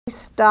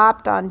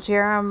Stopped on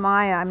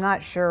Jeremiah. I'm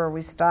not sure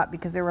we stopped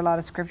because there were a lot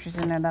of scriptures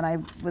in there that I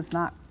was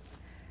not,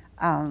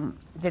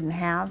 didn't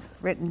have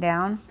written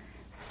down.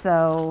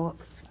 So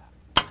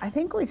I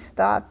think we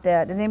stopped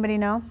at, does anybody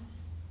know?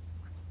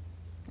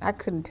 I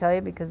couldn't tell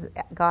you because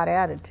God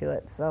added to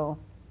it, so.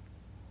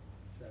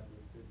 Chapter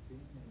 15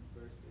 and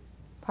verse 16.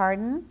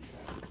 Pardon?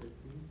 Chapter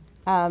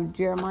 15.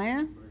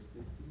 Jeremiah? Verse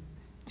 16.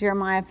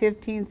 Jeremiah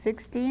 15,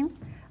 16.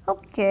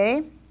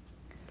 Okay.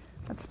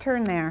 Let's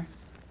turn there.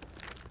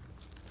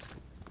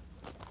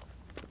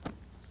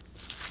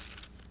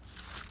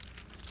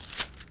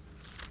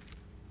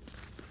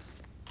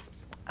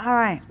 All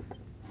right.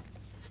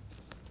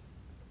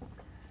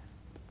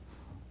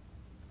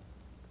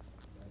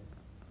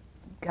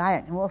 Got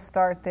it. And we'll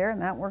start there,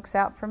 and that works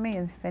out for me.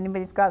 And if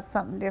anybody's got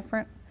something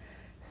different,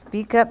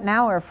 speak up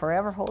now or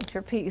forever hold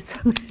your peace.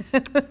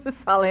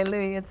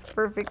 Hallelujah. It's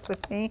perfect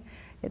with me.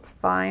 It's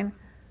fine.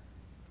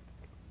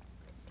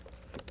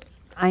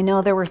 I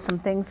know there were some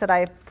things that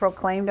I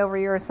proclaimed over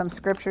here, some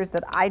scriptures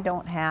that I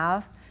don't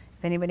have.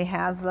 If anybody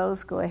has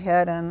those, go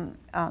ahead and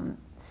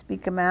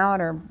speak them out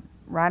or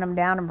write them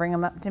down and bring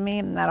them up to me,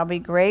 and that'll be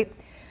great.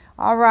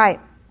 All right.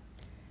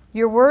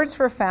 Your words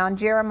were found,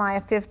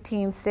 Jeremiah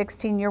 15,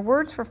 16. Your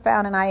words were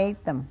found, and I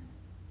ate them.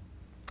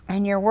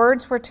 And your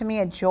words were to me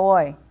a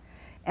joy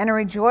and a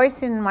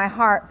rejoicing in my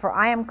heart, for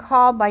I am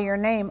called by your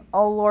name,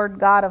 O Lord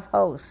God of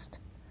hosts.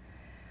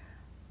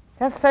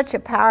 That's such a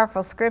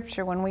powerful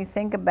scripture when we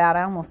think about it.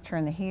 I almost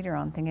turned the heater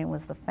on thinking it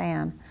was the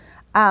fan.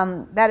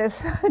 That is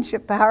such a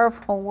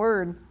powerful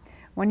word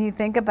when you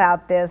think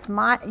about this.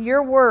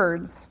 Your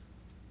words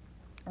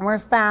were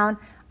found,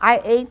 I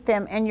ate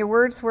them, and your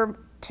words were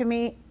to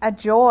me a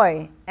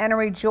joy and a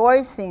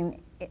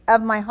rejoicing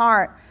of my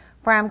heart,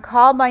 for I am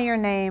called by your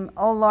name,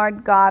 O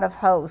Lord God of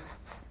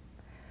hosts.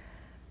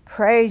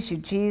 Praise you,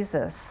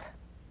 Jesus.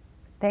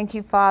 Thank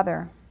you,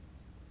 Father.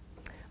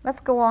 Let's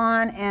go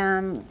on,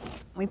 and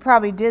we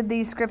probably did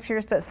these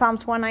scriptures, but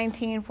Psalms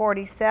 119,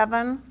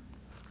 47.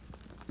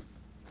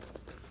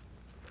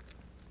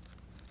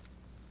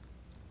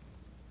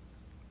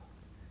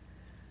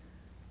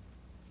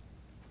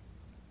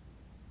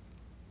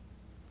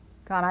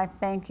 God, I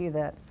thank you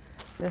that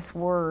this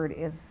word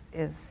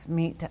is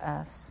meat to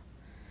us.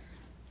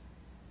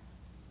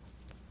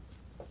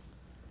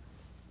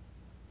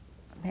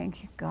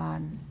 Thank you,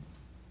 God.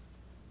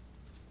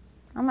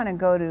 I'm going to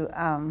go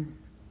to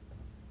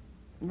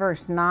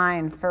verse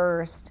 9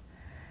 first.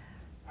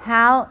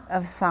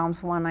 Of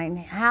Psalms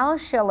 119, how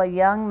shall a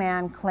young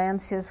man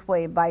cleanse his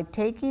way? By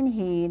taking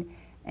heed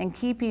and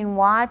keeping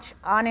watch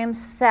on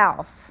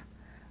himself,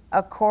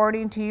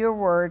 according to your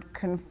word,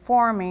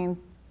 conforming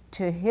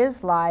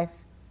his life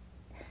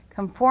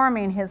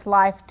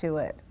to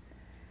it.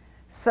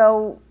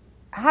 So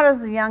how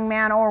does a young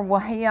man or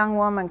a young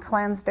woman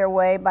cleanse their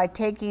way? By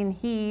taking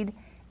heed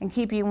and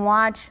keeping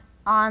watch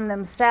on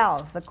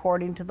themselves,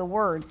 according to the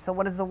word. So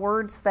what does the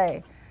word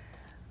say?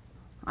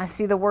 I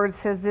see the word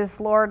says this,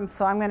 Lord, and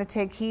so I'm going to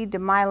take heed to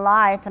my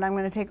life, and I'm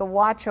going to take a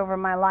watch over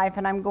my life,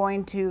 and I'm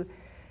going to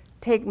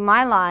take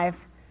my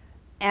life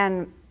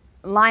and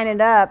line it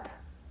up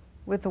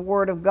with the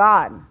word of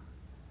God.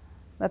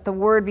 Let the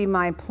word be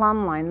my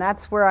plumb line.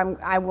 That's where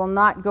I will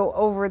not go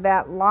over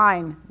that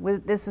line.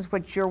 This is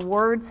what your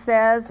word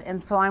says,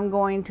 and so I'm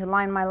going to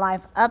line my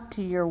life up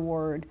to your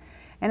word.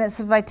 And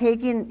it's by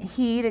taking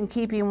heed and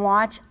keeping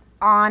watch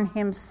on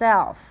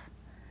himself,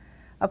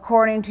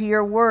 according to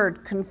your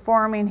word,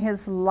 conforming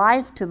his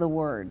life to the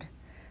word.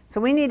 So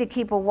we need to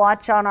keep a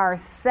watch on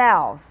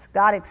ourselves.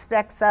 God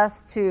expects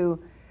us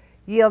to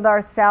yield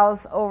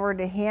ourselves over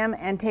to him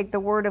and take the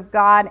word of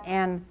God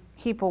and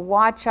keep a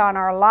watch on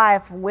our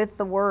life with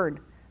the word,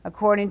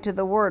 according to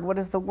the word. What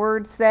does the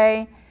word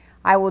say?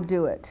 I will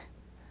do it.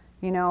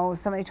 You know,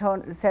 somebody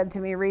said to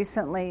me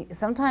recently,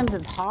 sometimes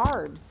it's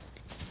hard.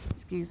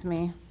 Excuse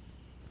me.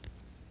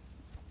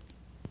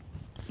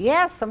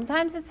 Yes,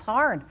 sometimes it's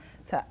hard.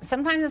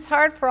 Sometimes it's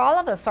hard for all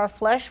of us. Our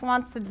flesh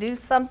wants to do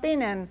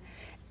something,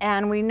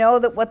 and we know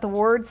that what the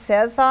word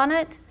says on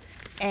it,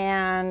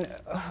 and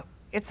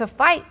it's a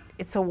fight.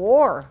 It's a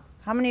war.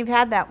 How many have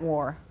had that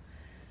war?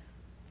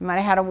 You might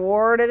have had a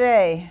war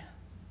today.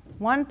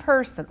 One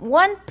person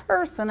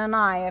and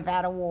I have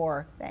had a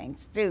war.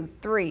 Thanks. 2,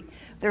 3.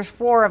 There's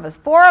 4 of us.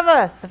 4 of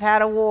us have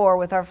had a war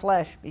with our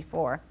flesh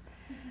before.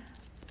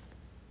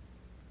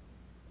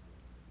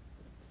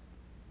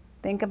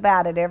 Think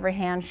about it. Every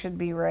hand should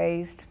be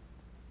raised.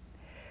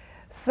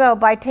 So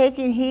by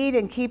taking heed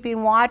and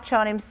keeping watch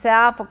on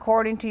himself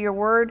according to your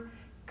word,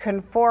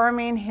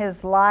 conforming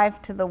his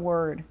life to the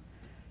word.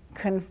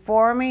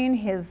 Conforming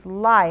his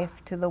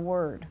life to the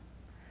word.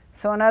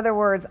 So in other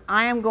words,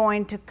 I am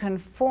going to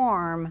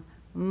conform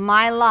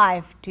my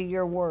life to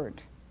your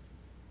word.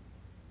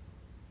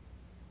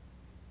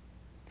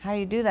 How do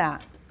you do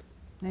that?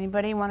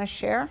 Anybody want to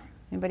share?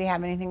 Anybody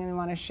have anything they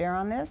want to share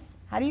on this?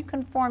 How do you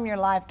conform your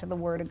life to the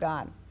word of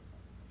God?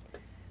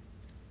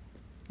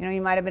 You know,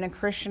 you might have been a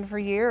Christian for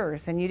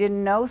years and you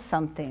didn't know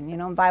something. You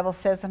know, the Bible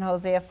says in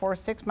Hosea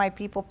 4:6, my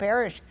people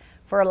perish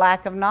for a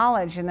lack of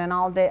knowledge. And then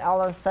all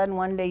of a sudden,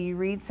 one day you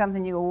read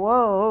something, you go,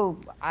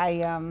 whoa,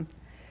 I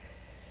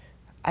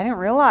didn't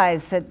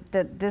realize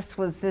that this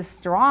was this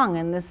strong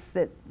and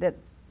that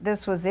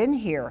this was in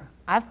here.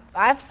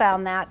 I've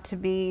found that to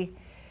be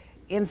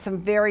in some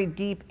very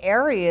deep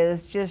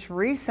areas just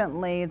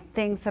recently,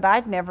 things that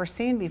I'd never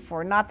seen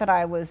before. Not that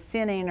I was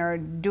sinning or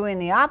doing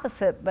the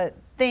opposite, but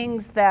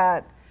things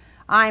that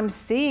I'm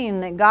seeing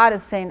that God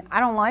is saying,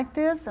 I don't like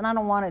this and I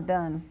don't want it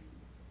done.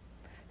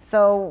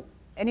 So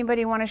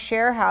anybody want to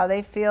share how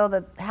they feel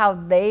that how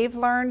they've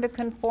learned to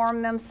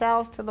conform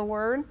themselves to the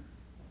Word?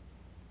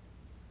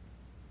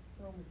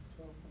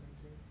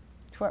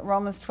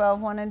 Romans 12,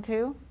 1 and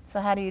 2. So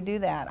how do you do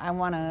that? I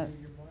want to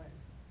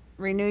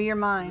renew your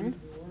mind.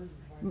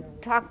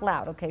 Talk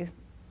loud, okay?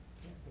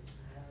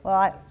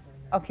 Well,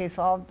 okay,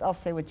 so I'll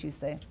say what you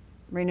say.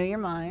 Renew your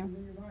mind.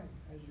 Renew your mind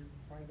as you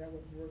find out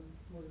what the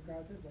Word of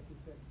God says. Like you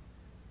said,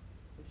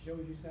 it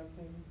shows you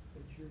something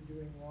that you're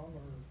doing wrong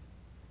or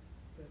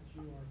that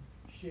you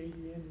are shady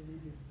in. You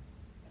need to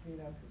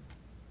clean up.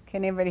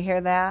 Can anybody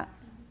hear that?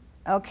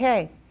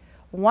 Okay.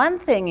 One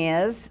thing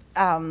is,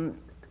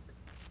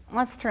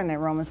 let's turn to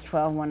Romans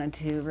 12, 1 and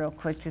 2 real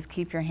quick. Just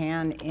keep your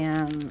hand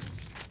in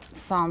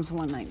Psalms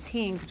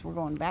 119 because we're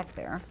going back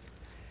there.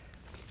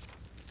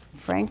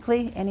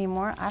 Frankly,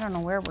 anymore, I don't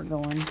know where we're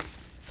going.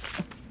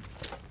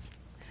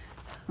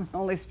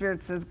 Holy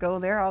Spirit says go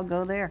there, I'll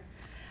go there.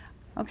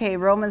 Okay,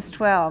 Romans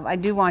 12. I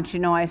do want you to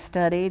know I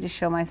study to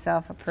show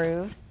myself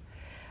approved.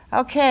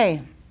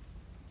 Okay.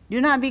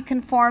 Do not be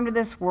conformed to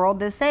this world,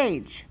 this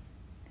age.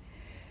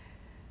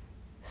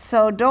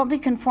 So don't be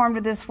conformed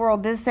to this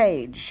world, this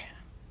age,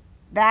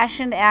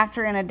 fashioned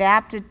after and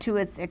adapted to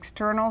its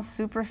external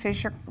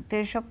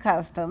superficial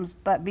customs,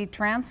 but be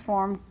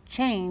transformed,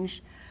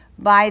 changed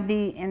by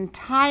the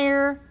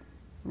entire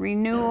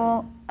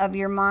renewal of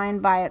your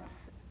mind by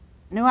its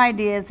new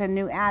ideas and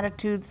new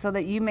attitudes, so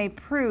that you may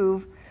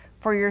prove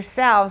for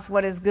yourselves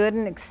what is good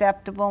and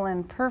acceptable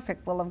and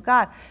perfect will of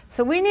God.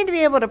 So we need to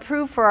be able to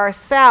prove for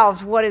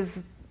ourselves what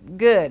is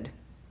good.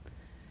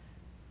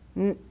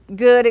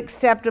 Good,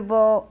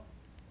 acceptable,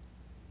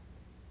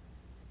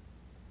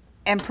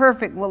 and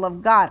perfect will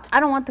of God. I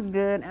don't want the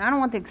good, and I don't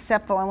want the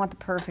acceptable, I want the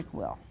perfect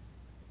will.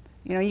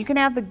 You know, you can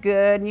have the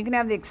good, and you can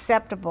have the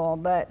acceptable,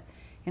 but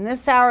in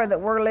this hour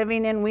that we're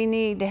living in, we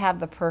need to have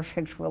the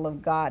perfect will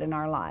of God in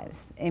our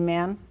lives.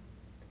 Amen?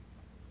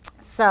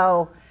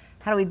 So,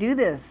 how do we do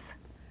this?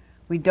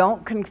 We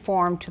don't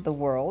conform to the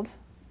world,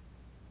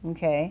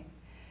 okay?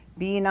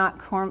 Be ye not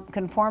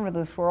conformed to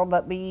this world,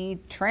 but be ye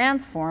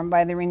transformed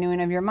by the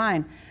renewing of your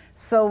mind.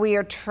 So we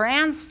are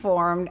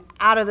transformed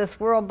out of this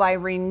world by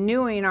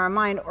renewing our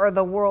mind, or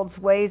the world's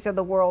ways, or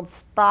the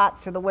world's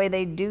thoughts, or the way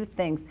they do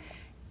things.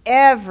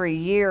 Every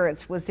year,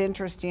 it was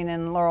interesting,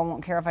 and Laurel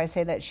won't care if I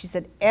say that. She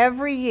said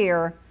every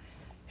year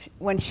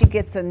when she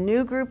gets a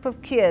new group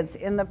of kids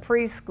in the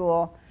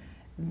preschool,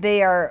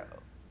 they are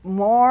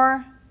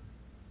more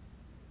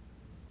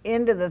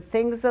into the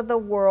things of the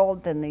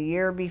world than the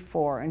year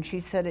before. And she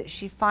said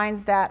she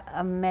finds that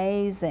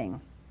amazing.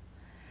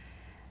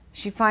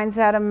 She finds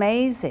that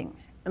amazing.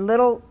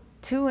 Little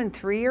 2- and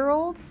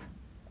 3-year-olds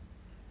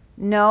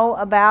know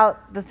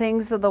about the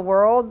things of the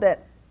world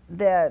that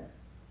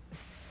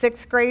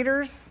 6th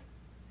graders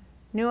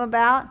knew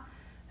about.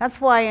 That's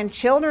why in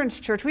children's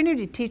church, we need to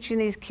be teaching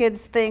these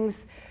kids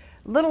things,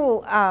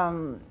 little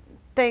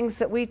things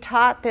that we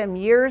taught them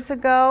years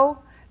ago.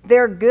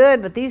 They're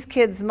good, but these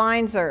kids'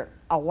 minds are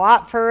a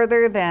lot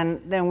further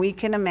than we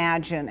can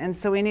imagine. And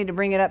so we need to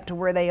bring it up to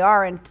where they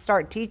are and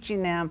start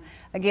teaching them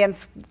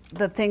against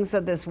the things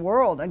of this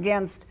world,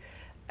 against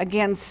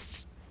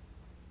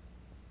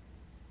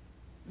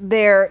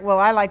their, well,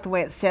 I like the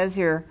way it says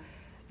here,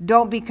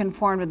 don't be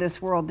conformed to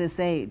this world, this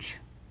age,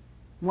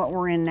 what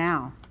we're in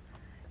now.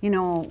 You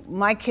know,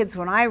 my kids,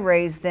 when I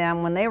raised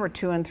them, when they were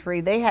 2 and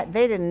 3, they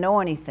didn't know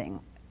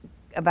anything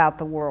about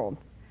the world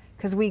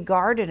because we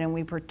guarded and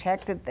we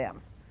protected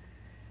them.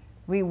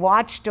 We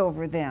watched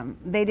over them.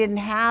 They didn't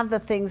have the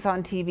things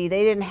on TV.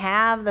 They didn't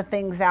have the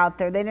things out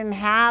there. They didn't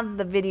have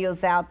the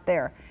videos out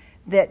there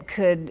that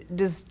could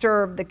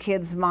disturb the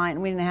kids'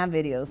 mind. We didn't have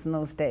videos in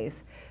those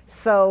days.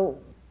 So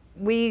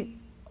we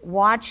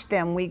watched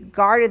them, we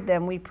guarded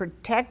them, we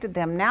protected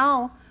them.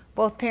 Now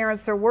both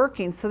parents are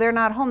working, so they're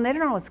not home. They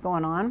don't know what's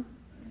going on.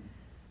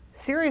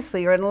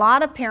 Seriously, or a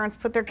lot of parents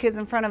put their kids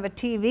in front of a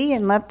TV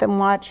and let them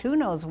watch who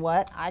knows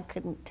what. I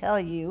couldn't tell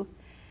you.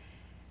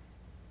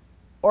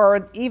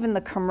 Or even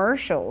the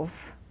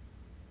commercials.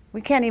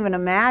 We can't even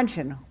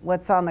imagine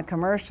what's on the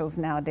commercials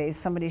nowadays.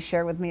 Somebody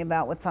shared with me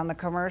about what's on the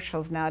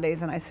commercials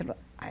nowadays, and I said,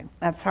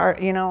 that's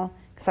hard, you know,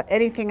 because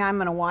anything I'm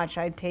going to watch,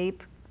 I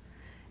tape.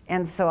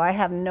 And so I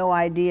have no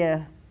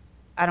idea.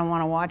 I don't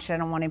want to watch it. I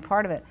don't want any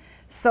part of it.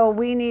 So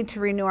we need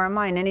to renew our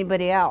mind.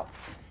 Anybody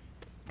else?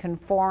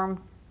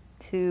 Conform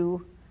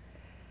to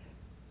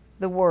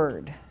the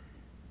Word.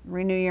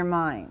 Renew your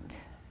mind.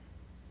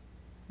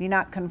 Be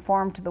not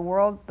conformed to the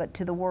world, but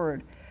to the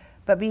Word.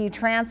 But be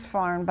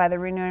transformed by the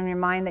renewing of your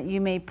mind, that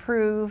you may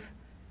prove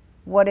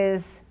what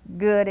is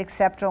good,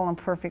 acceptable, and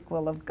perfect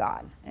will of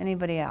God.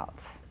 Anybody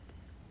else?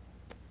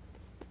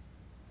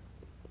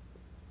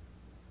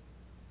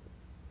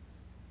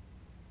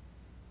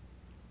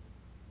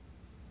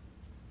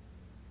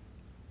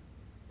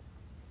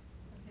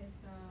 Okay,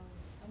 so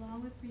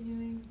along with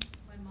renewing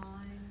my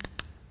mind,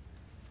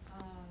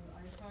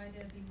 I try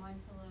to be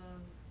mindful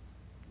of,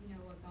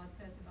 what God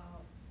says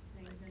about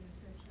things in the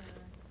scripture.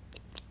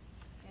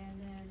 And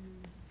then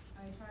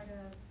I try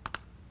to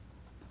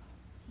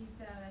keep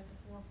that at the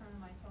forefront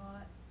of my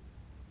thoughts.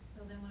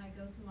 So then when I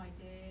go through my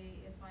day,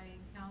 if I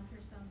encounter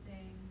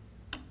something,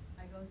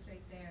 I go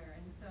straight there.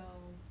 And so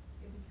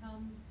it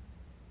becomes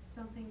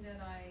something that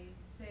I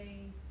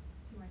say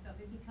to myself.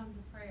 It becomes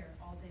a prayer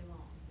all day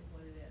long, is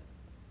what it is.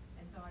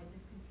 And so I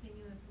just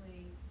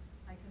continuously,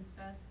 I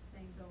confess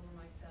things over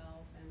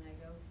myself, and I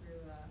go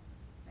through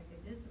like a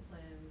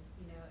discipline,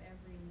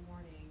 every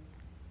morning,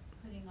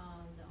 putting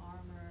on the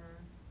armor,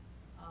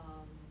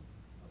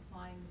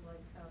 applying the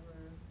blood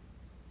cover,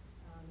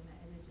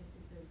 and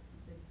it's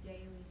a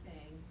daily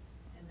thing.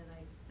 And then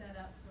I set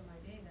up for my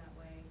day that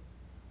way.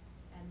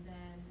 And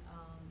then,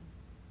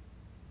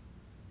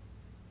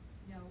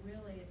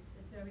 really,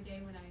 it's every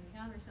day when I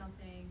encounter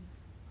something,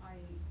 I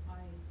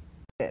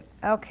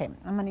Okay,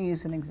 I'm going to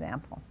use an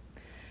example.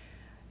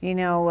 You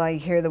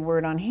hear the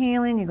word on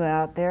healing, you go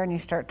out there and you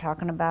start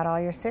talking about all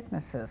your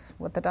sicknesses,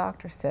 what the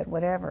doctor said,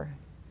 whatever.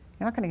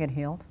 You're not going to get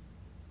healed.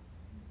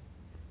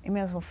 You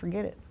may as well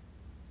forget it.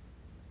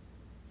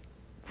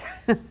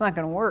 It's not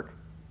going to work.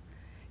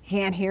 You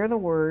can't hear the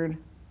word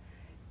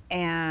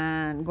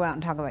and go out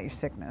and talk about your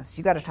sickness.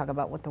 You got to talk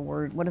about what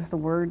does the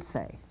word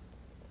say?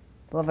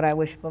 Beloved, I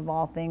wish above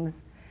all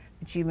things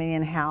that you may be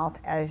in health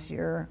as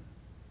your...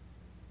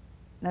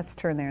 Let's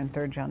turn there in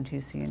 3 John 2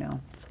 so you know.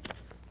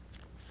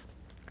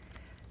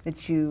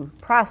 That you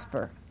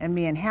prosper and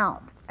be in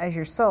health as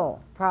your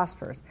soul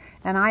prospers.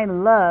 And I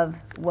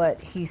love what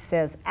he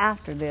says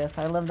after this.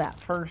 I love that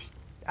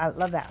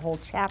whole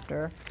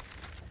chapter.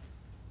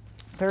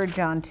 3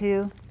 John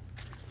 2.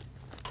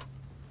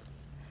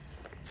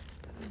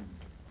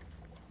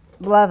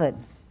 Beloved,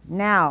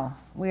 now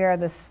we are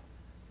this...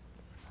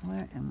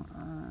 Where am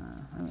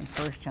I? I'm in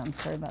 1 John.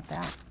 Sorry about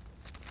that.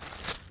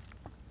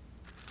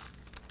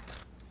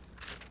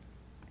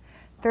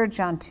 3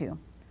 John 2.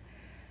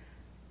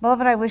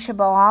 Beloved, I wish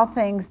above all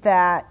things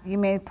that you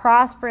may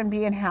prosper and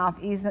be in health,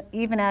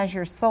 even as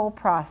your soul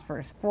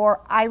prospers.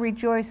 For I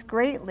rejoiced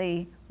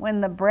greatly when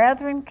the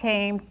brethren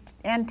came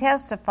and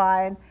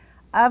testified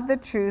of the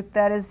truth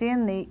that is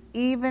in thee,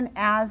 even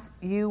as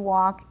you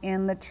walk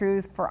in the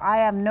truth. For I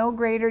have no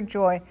greater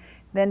joy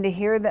than to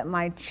hear that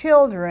my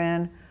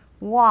children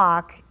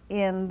walk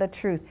in the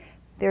truth.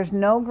 There's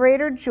no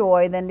greater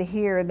joy than to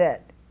hear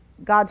that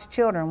God's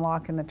children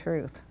walk in the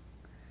truth.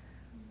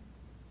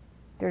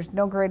 There's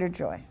no greater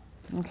joy.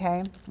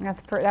 Okay?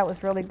 That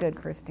was really good,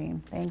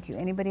 Christine. Thank you.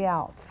 Anybody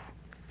else?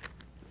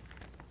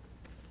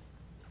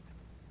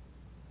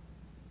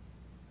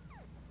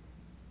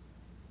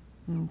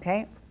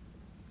 Okay.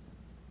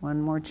 One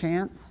more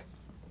chance.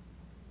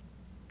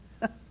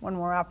 One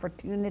more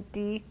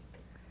opportunity.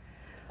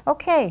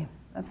 Okay,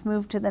 let's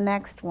move to the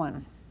next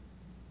one.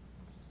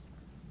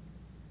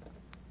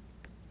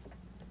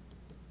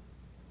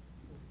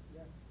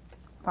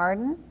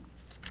 Pardon?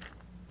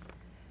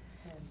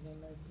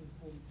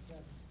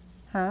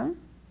 Huh?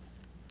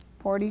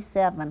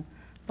 47. I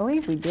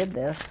believe we did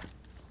this,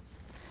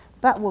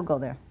 but we'll go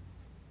there.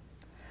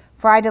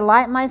 For I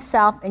delight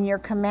myself in your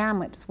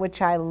commandments,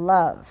 which I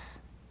love.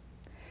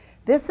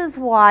 This is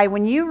why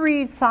when you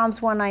read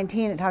Psalms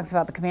 119, it talks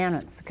about the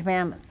commandments, the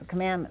commandments, the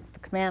commandments, the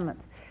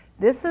commandments.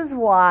 This is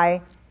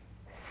why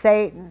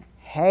Satan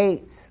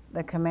hates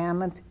the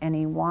commandments and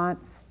he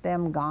wants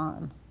them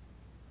gone.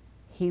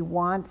 He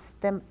wants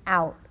them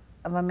out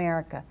of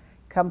America,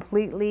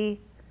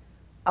 completely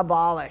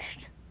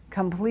abolished,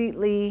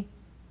 completely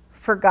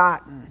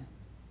forgotten,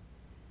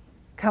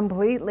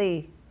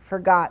 completely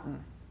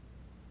forgotten.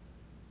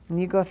 And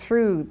you go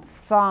through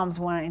Psalms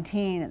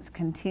 119, it's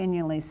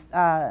continually,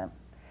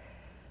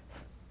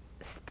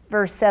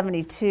 verse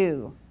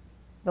 72,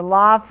 the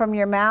law from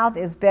your mouth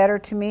is better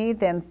to me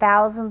than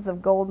thousands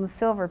of gold and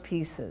silver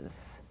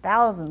pieces,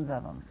 thousands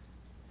of them.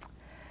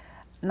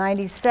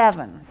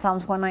 97,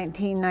 Psalms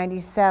 119,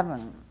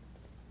 97.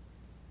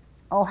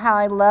 Oh, how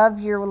I love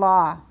your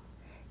law.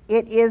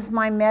 It is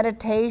my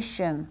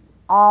meditation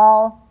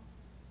all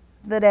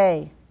the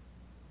day.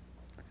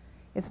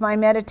 It's my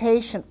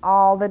meditation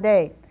all the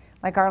day.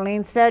 Like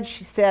Arlene said,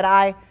 she said,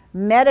 I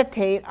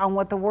meditate on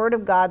what the Word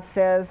of God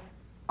says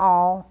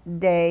all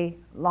day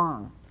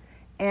long.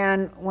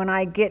 And when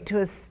I get to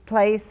a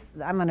place,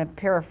 I'm going to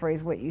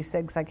paraphrase what you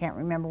said because I can't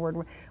remember word.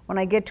 When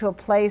I get to a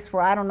place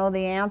where I don't know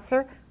the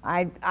answer,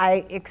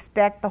 I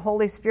expect the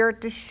Holy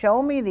Spirit to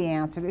show me the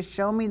answer, to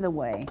show me the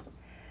way.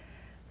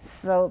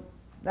 So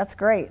that's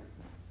great.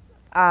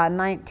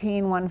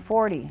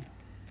 19:140.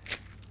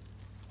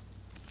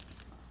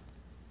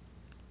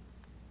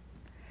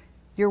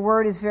 Your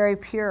word is very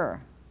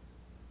pure,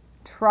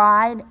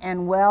 tried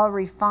and well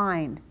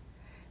refined,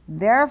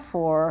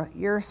 Therefore,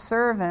 your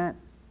servant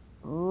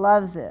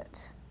loves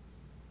it.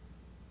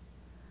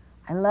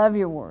 I love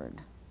your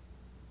word.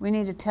 We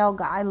need to tell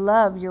God, I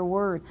love your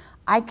word.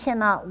 I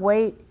cannot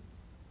wait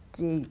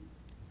to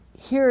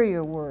hear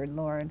your word,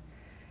 Lord.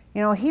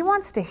 You know, he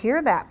wants to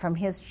hear that from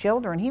his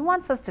children. He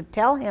wants us to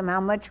tell him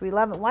how much we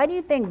love it. Why do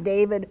you think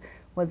David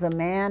was a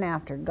man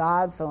after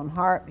God's own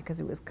heart? Because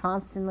he was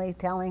constantly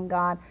telling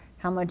God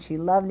how much he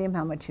loved him,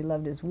 how much he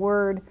loved his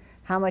word,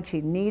 how much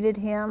he needed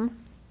him.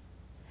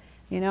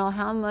 You know,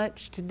 how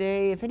much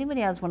today, if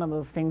anybody has one of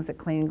those things that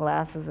clean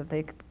glasses,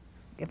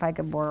 if I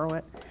could borrow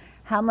it,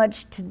 how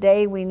much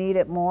today we need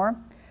it more.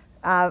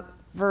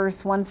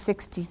 Verse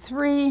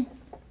 163,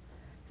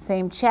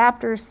 same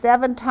chapter,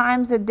 7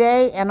 times a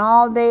day and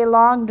all day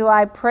long do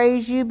I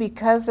praise you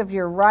because of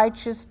your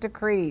righteous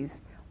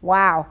decrees.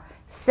 Wow,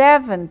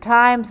 7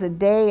 times a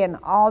day and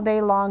all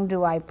day long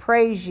do I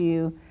praise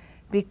you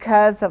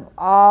because of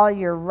all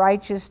your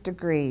righteous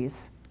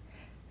decrees.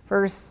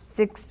 Verse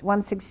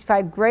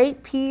 165,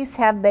 great peace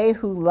have they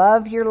who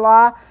love your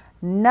law.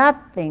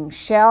 Nothing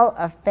shall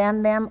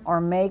offend them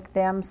or make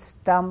them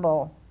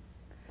stumble.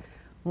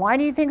 Why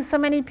do you think so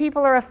many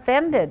people are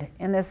offended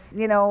in this?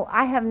 You know,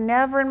 I have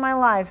never in my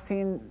life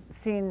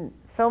seen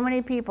so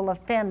many people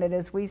offended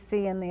as we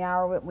see in the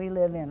hour that we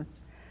live in.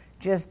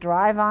 Just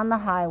drive on the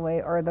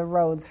highway or the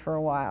roads for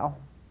a while.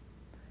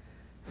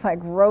 It's like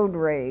road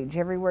rage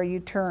everywhere you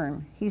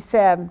turn. He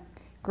said,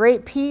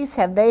 great peace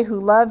have they who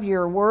love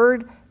your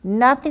word.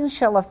 Nothing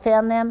shall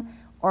offend them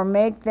or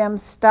make them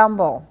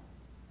stumble.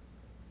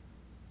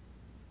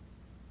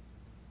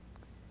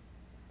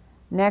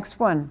 Next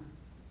one.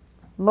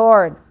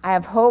 Lord, I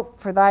have hoped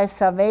for thy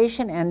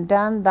salvation and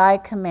done thy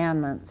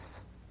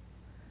commandments.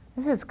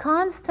 This is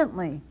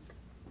constantly.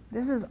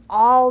 This is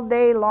all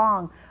day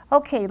long.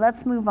 Okay,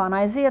 let's move on.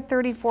 Isaiah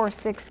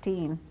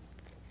 34:16.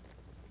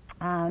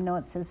 No,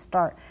 it says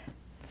start.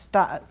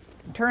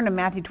 Turn to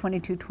Matthew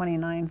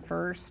 22:29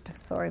 first.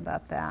 Sorry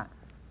about that.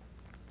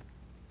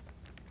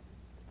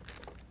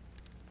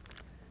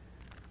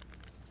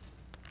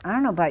 I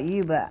don't know about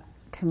you, but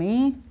to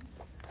me,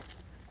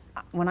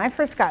 when I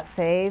first got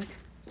saved,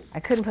 I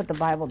couldn't put the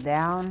Bible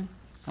down.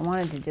 I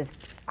wanted to just,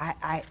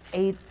 I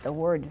ate the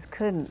word, just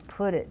couldn't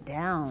put it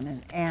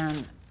down.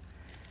 And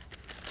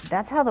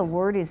that's how the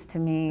word is to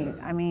me.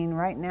 I mean,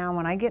 right now,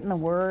 when I get in the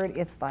word,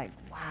 it's like,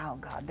 wow,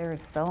 God, there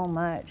is so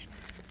much.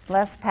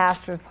 Bless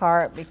Pastor's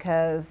heart,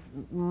 because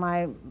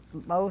the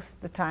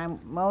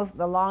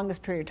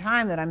longest period of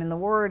time that I'm in the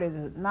word is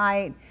at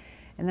night.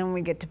 And then when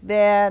we get to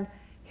bed,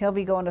 he'll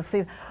be going to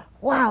sleep.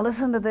 Wow,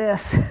 listen to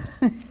this.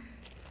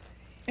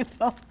 You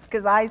know,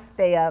 because I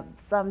stay up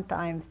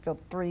sometimes till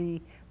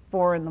 3,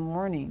 4 in the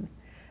morning.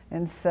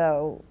 And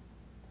so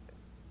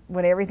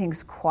when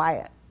everything's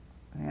quiet,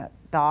 I got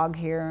a dog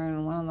here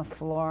and one on the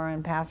floor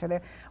and Pastor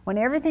there. When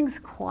everything's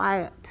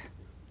quiet,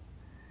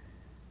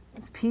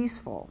 it's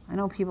peaceful. I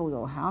know people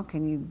go, how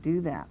can you do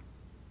that?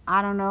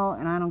 I don't know,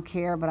 and I don't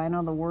care, but I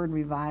know the word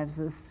revives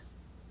us,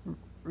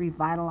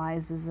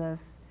 revitalizes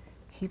us,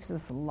 keeps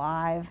us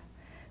alive.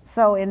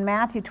 So in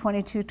Matthew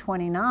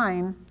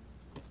 22:29,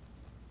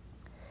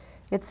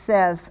 it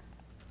says,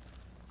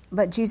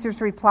 but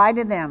Jesus replied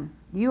to them,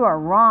 you are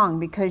wrong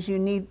because you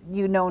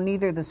know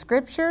neither the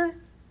scripture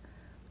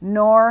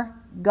nor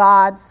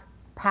God's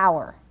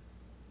power.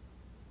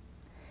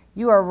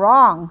 You are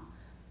wrong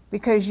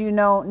because you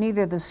know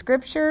neither the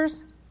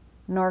scriptures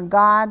nor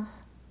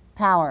God's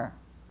power.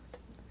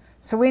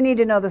 So we need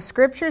to know the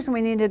scriptures and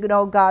we need to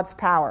know God's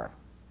power.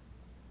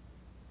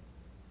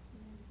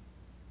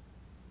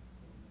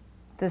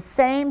 The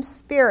same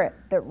Spirit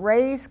that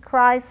raised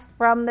Christ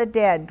from the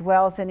dead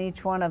dwells in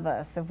each one of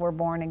us if we're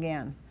born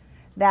again.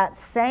 That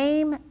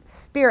same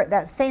Spirit,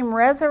 that same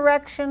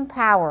resurrection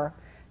power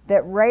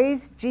that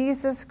raised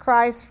Jesus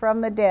Christ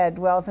from the dead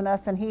dwells in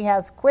us, and he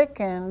has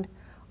quickened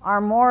our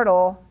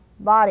mortal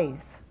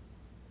bodies.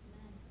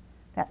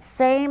 That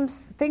same,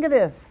 think of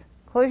this,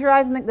 close your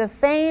eyes and think, the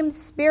same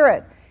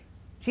Spirit.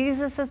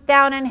 Jesus is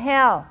down in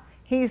hell.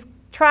 He's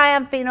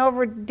triumphing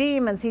over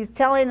demons. He's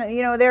telling,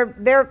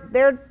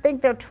 they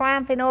think they're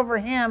triumphing over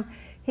him.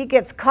 He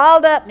gets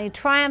called up and he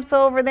triumphs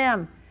over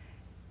them.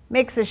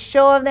 Makes a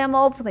show of them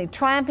openly,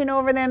 triumphing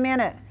over them in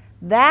it.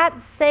 That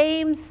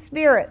same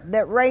Spirit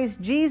that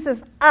raised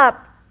Jesus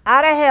up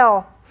out of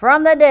hell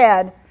from the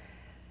dead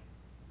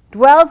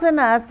dwells in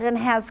us and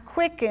has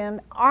quickened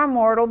our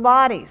mortal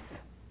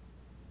bodies.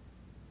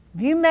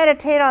 If you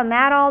meditate on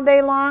that all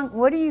day long,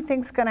 what do you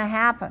think's going to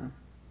happen?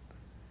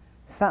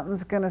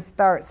 Something's going to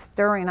start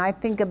stirring. I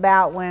think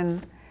about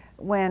when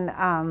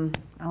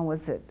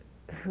was it,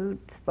 who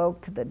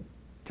spoke to the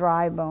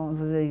dry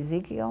bones? Was it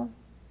Ezekiel?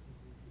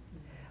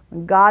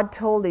 When God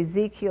told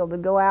Ezekiel to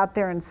go out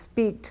there and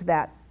speak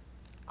to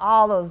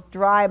all those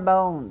dry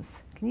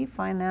bones. Can you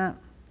find that?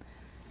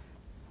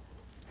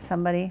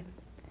 Somebody?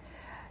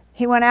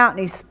 He went out and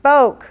he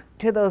spoke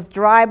to those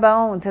dry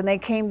bones and they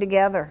came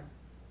together.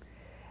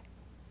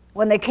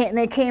 When they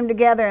came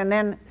together, and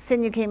then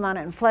sinew came on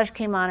it, and flesh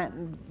came on it,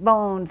 and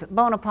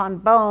bone upon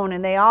bone,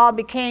 and they all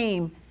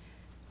became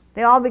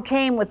They all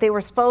became what they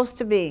were supposed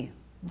to be,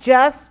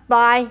 just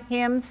by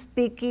him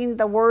speaking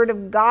the word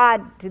of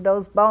God to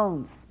those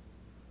bones.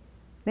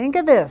 Think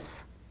of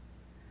this.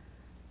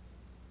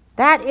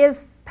 That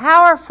is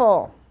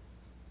powerful.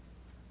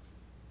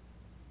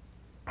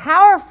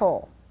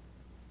 Powerful.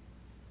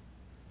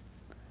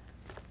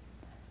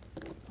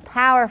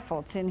 Powerful.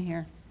 It's in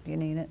here. Do you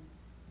need it?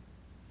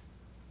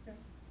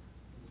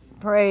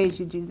 Praise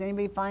you, Jesus.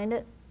 Anybody find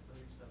it?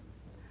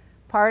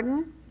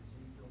 Pardon?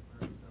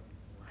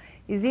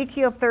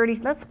 Ezekiel 30.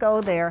 Let's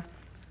go there.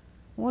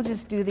 We'll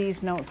just do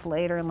these notes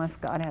later unless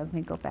God has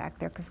me go back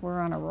there because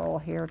we're on a roll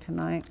here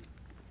tonight.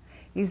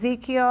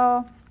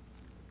 Ezekiel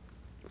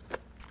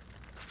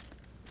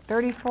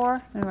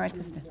 34. Let me write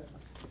this down.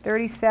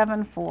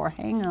 37:4.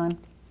 Hang on.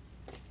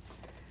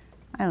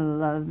 I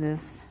love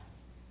this.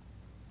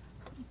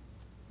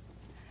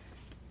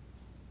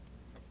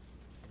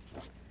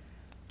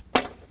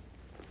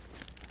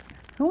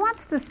 Who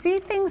wants to see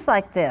things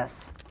like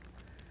this?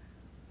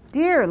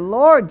 Dear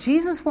Lord,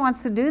 Jesus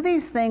wants to do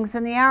these things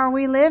in the hour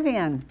we live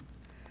in.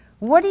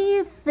 What do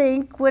you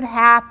think would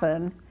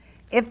happen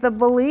if the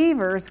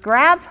believers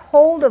grabbed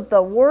hold of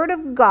the Word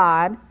of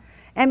God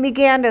and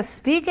began to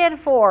speak it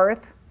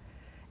forth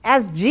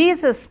as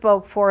Jesus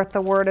spoke forth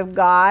the Word of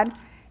God?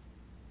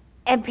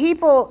 And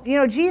people,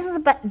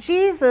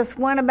 Jesus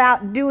went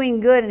about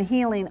doing good and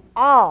healing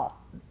all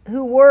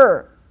who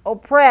were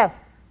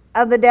oppressed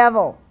of the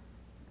devil.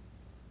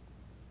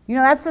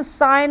 That's a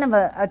sign of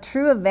a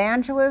true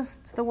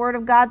evangelist, the Word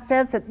of God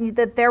says,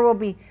 that there will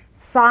be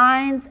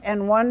signs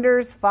and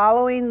wonders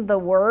following the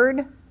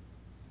Word.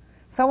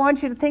 So I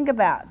want you to think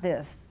about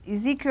this.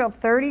 Ezekiel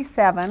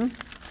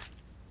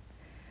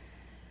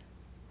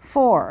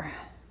 37:4,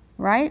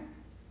 right?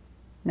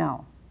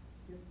 No.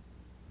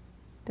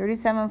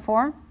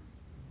 37:4?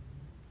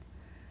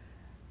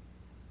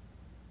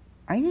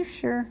 Are you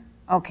sure?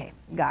 Okay,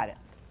 got it.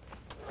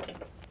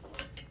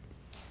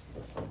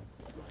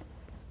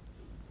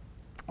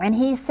 And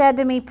he said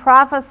to me,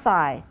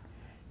 prophesy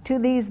to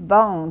these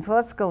bones. Well,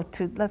 let's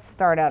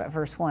start out at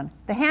verse 1.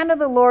 The hand of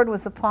the Lord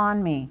was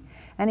upon me,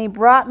 and he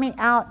brought me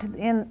out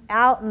in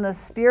the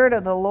spirit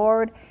of the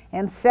Lord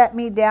and set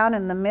me down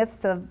in the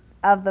midst of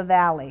the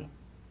valley,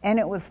 and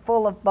it was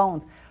full of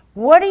bones.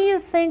 What do you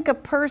think a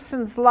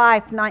person's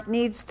life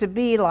needs to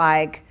be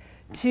like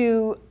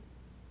to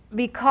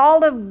be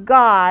called of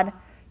God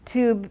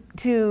to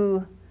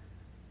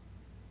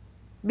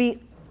be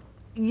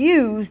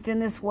used in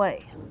this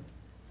way?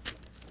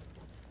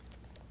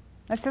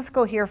 Let's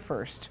go here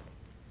first.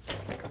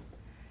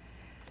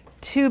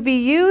 To be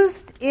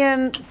used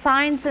in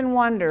signs and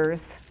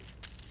wonders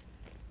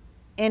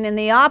and in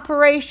the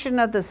operation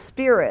of the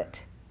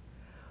Spirit,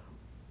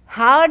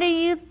 how do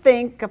you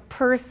think a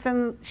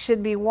person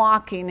should be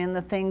walking in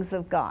the things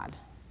of God?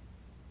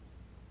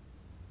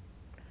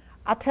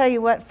 I'll tell you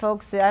what,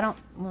 folks,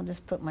 we'll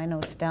just put my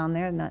notes down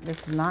there.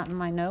 This is not in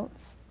my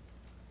notes.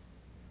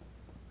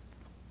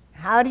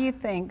 How do you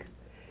think?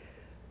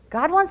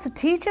 God wants to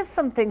teach us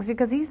some things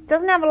because he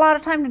doesn't have a lot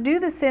of time to do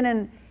this in,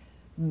 and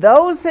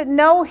those that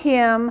know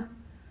him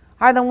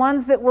are the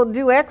ones that will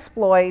do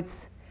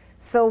exploits.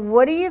 So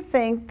what do you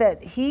think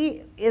that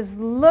he is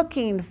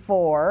looking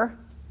for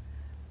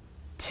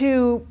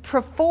to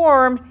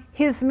perform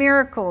his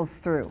miracles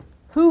through?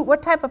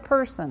 What type of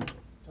person?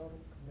 Total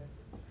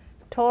commitment.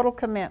 Total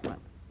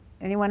commitment.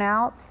 Anyone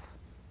else?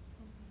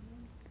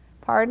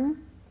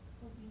 Pardon?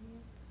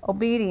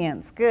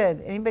 Obedience.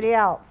 Good. Anybody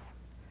else?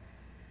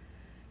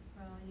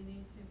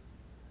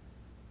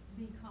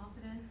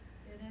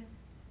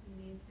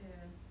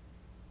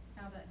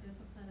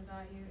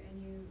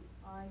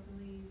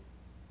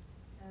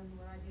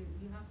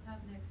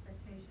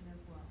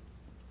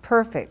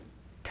 Perfect.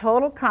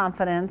 Total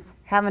confidence,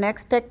 have an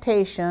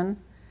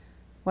expectation.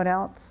 What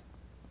else?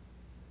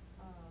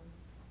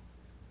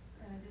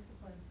 And a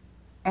discipline.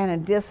 And a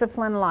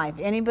disciplined life.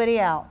 Anybody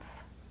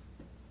else?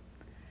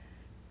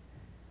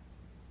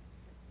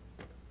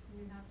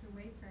 You have to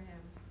wait for him.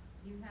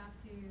 You have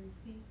to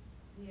seek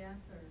the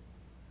answer.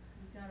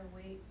 You've got to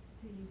wait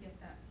till you get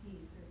that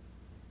peace.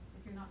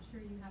 If you're not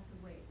sure, you have to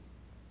wait.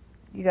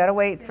 You got to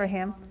wait for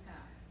him.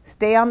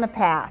 Stay on the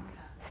path.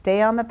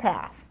 Stay on the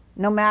path.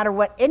 No matter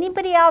what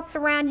anybody else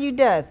around you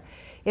does.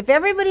 If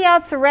everybody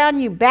else around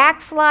you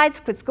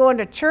backslides, quits going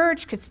to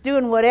church, quits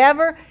doing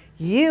whatever,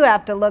 you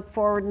have to look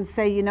forward and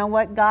say, you know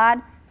what,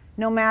 God,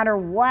 no matter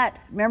what.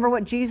 Remember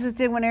what Jesus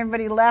did when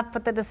everybody left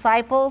but the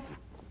disciples?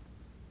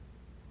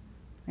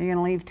 Are you going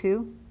to leave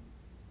too?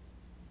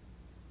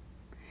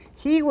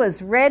 He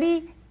was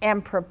ready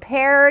and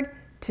prepared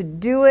to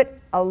do it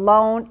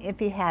alone if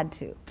he had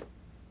to.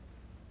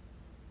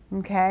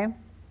 Okay?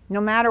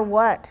 No matter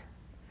what.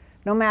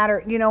 No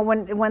matter,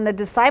 when the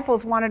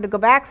disciples wanted to go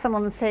back, some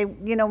of them say,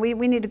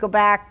 we need to go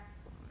back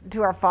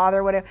to our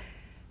Father, whatever.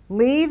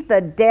 Leave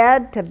the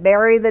dead to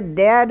bury the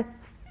dead.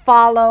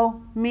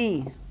 Follow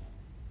me.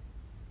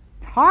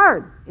 It's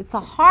hard. It's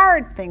a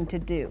hard thing to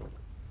do.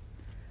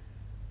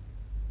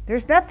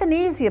 There's nothing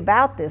easy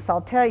about this, I'll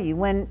tell you.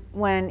 When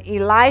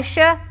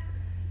Elisha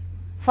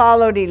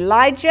followed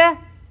Elijah,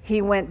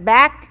 He went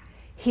back.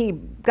 He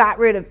got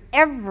rid of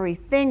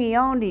everything he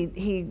owned.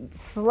 He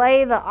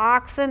slay the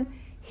oxen.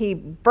 He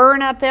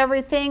burned up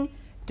everything,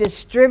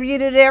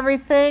 distributed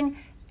everything,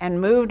 and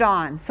moved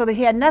on. So that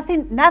he had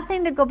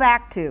nothing to go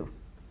back to.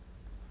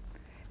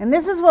 And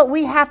this is what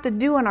we have to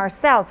do in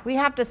ourselves. We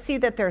have to see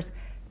that there's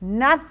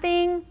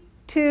nothing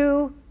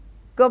to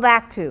go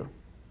back to.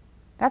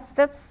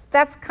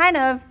 That's kind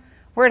of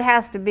where it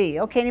has to be.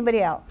 Okay,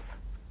 anybody else?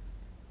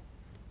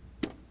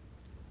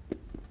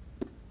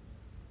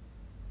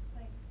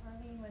 Like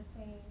Arlene was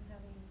saying,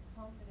 having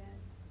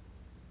confidence,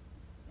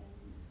 and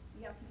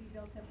you have to be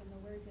built up in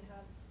the Word to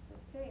have the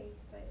faith,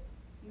 but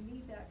you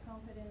need that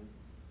confidence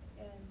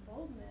and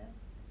boldness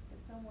if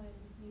someone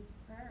needs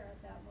prayer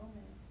at that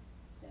moment,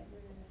 that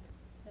you're going to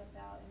step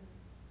out and,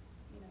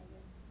 you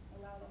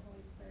allow the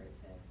Holy Spirit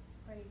to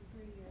pray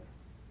through you.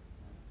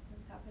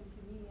 It's happened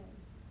to me, and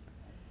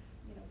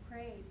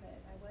prayed, but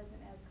I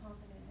wasn't as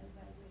confident as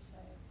I wish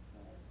I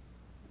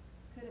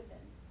could have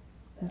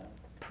been. So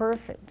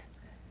perfect.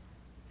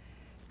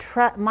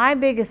 My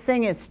biggest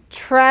thing is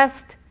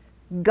trust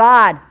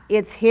God.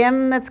 It's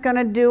Him that's going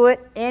to do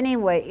it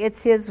anyway.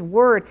 It's His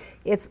Word.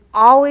 It's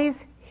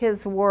always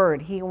His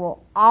Word. He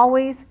will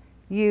always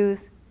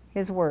use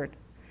His Word.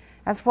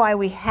 That's why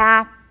we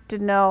have to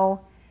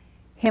know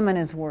Him and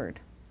His Word.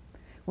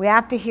 We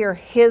have to hear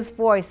His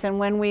voice, and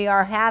when we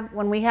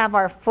have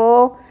our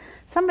full,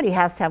 somebody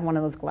has to have one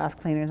of those glass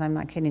cleaners, I'm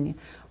not kidding you.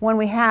 When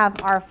we have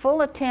our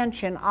full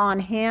attention on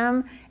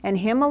Him and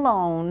Him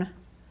alone,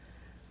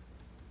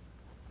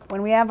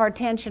 when we have our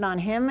attention on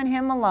Him and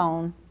Him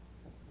alone,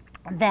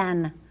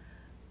 then,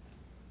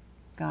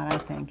 God, I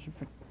thank you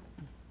for,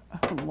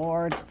 oh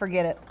Lord,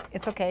 forget it.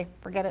 It's okay,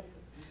 forget it.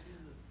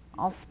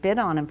 I'll spit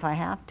on Him if I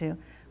have to.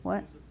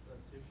 What?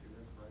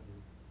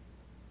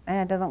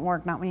 It doesn't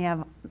work, not when you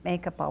have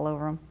makeup all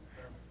over them.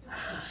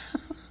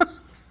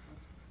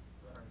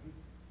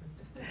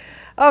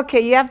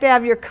 Okay, you have to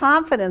have your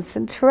confidence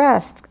and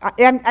trust.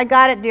 I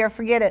got it, dear,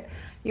 forget it.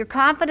 Your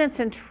confidence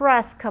and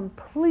trust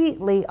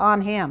completely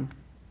on Him.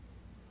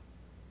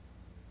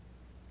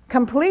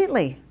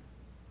 Completely.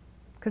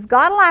 Because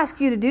God will ask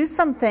you to do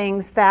some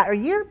things that, or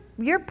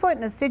you're put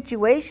in a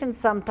situation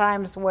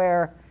sometimes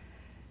where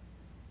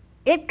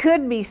it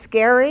could be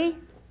scary,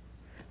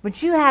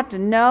 but you have to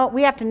know,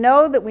 we have to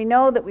know that we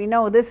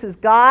know this is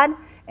God,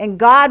 and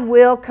God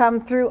will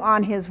come through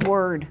on His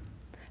Word.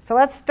 So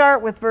let's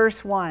start with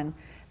verse 1.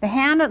 The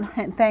hand of,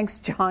 thanks,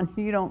 John,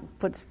 you don't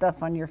put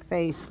stuff on your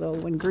face, so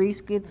when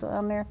grease gets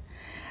on there.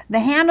 The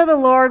hand of the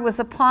Lord was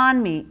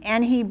upon me,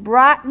 and He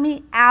brought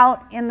me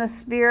out in the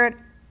spirit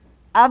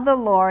of the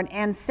Lord,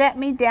 and set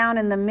me down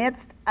in the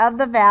midst of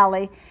the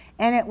valley,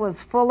 and it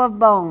was full of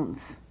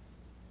bones.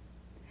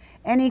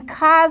 And He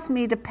caused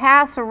me to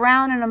pass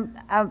around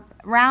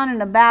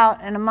and about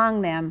and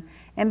among them,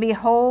 and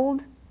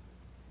behold,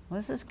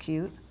 this is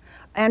cute,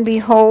 and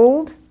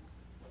behold,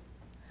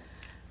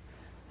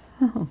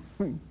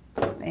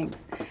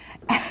 thanks.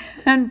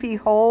 And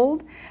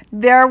behold,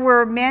 there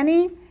were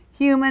many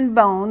human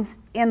bones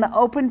in the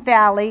open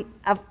valley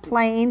of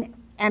plain,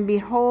 and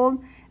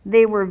behold,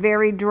 they were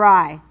very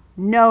dry.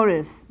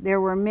 Notice, there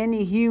were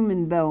many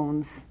human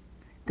bones.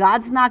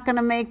 God's not going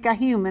to make a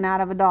human out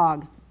of a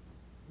dog.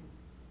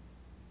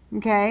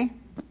 Okay?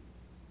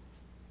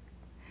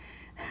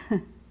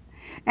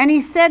 And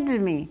He said to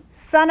me,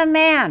 Son of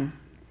man,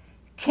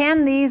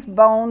 can these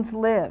bones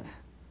live?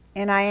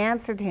 And I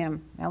answered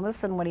Him. Now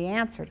listen what He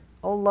answered.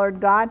 Oh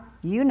Lord God,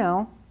 you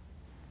know.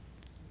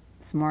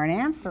 Smart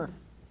answer.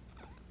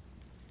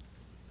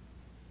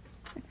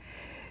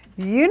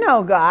 You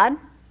know, God.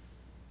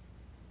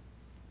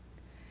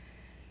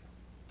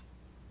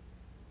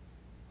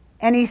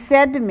 And He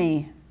said to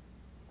me,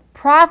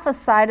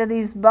 prophesy to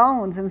these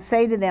bones and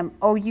say to them,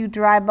 O you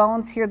dry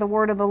bones, hear the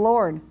word of the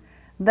Lord.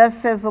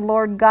 Thus says the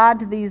Lord God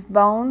to these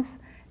bones,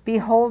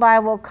 behold, I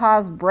will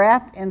cause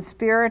breath and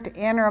spirit to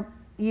enter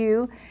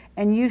you,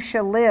 and you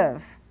shall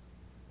live.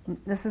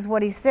 This is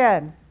what He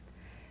said.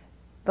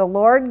 The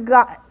Lord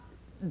God,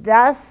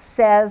 thus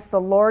says the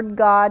Lord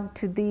God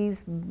to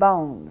these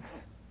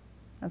bones.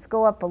 Let's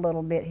go up a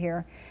little bit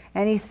here.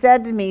 And He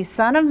said to me,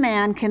 Son of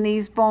man, can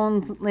these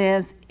bones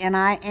live? And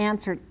I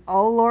answered,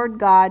 O Lord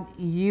God,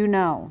 you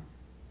know.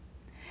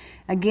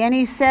 Again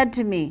He said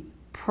to me,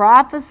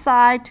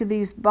 prophesy to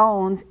these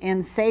bones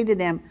and say to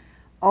them,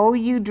 O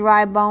you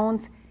dry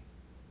bones,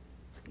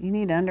 you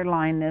need to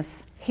underline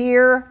this,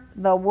 hear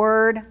the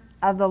word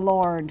of the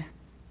Lord.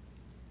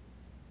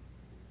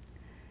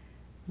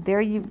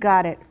 There you've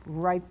got it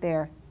right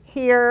there.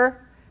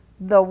 Hear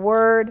the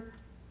word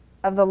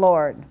of the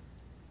Lord.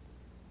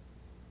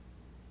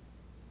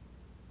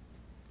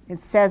 It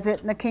says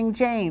it in the King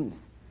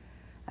James.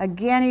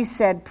 Again He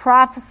said,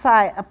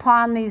 prophesy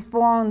upon these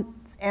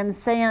bones and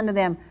say unto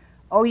them,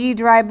 O ye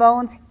dry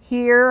bones,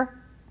 hear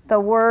the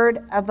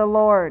word of the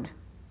Lord.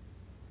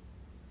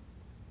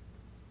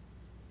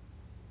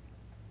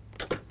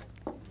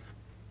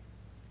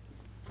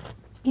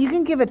 You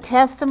can give a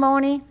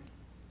testimony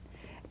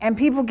and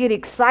people get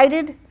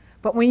excited,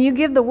 but when you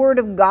give the word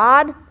of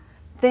God,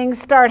 things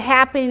start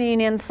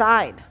happening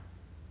inside.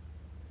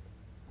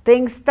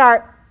 Things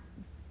start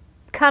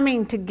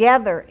coming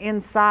together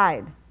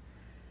inside.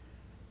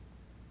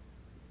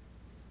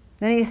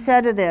 Then he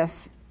said to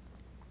this,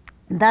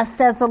 thus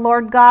says the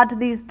Lord God to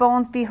these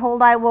bones,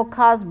 behold, I will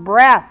cause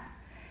breath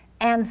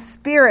and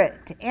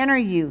spirit to enter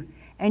you,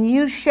 and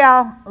you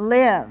shall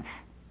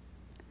live.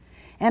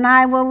 And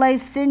I will lay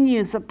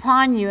sinews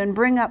upon you, and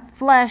bring up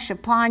flesh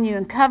upon you,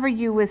 and cover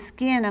you with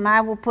skin, and I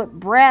will put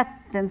breath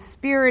and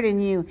spirit in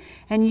you,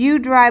 and you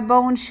dry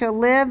bones shall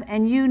live,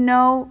 and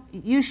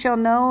you shall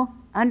know,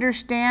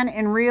 understand,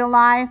 and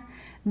realize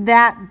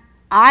that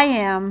I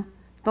am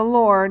the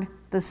Lord,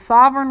 the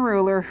sovereign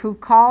ruler, who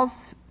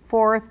calls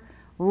forth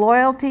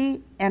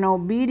loyalty and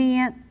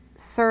obedient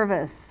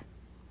service.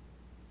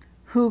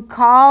 Who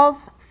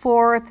calls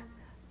forth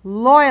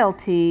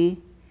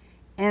loyalty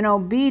and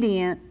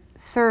obedient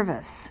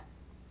service.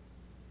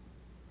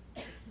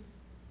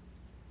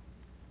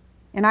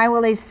 And I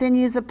will lay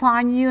sinews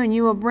upon you, and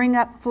you will bring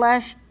up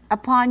flesh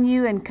upon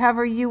you, and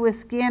cover you with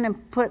skin,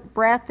 and put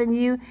breath in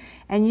you,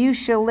 and you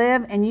shall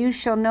live, and you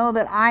shall know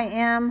that I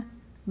am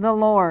the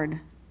Lord.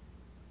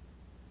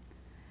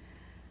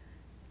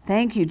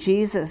 Thank you,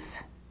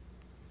 Jesus.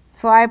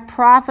 So I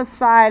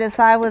prophesied as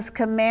I was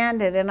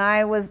commanded, and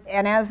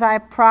as I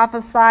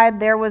prophesied,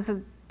 there was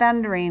a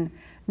thundering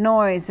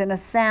noise and a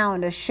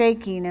sound, a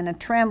shaking and a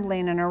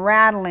trembling and a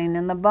rattling,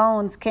 and the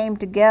bones came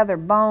together,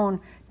 bone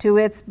to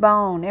its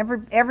bone.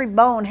 Every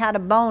bone had a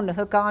bone to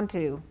hook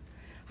onto.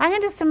 I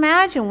can just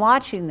imagine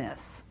watching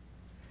this.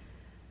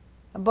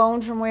 A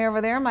bone from way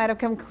over there might have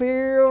come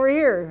clear over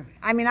here.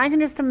 I mean, I can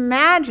just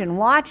imagine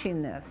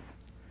watching this.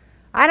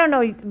 I don't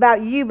know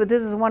about you, but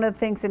this is one of the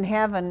things in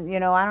heaven. You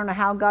know, I don't know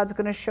how God's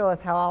going to show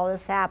us how all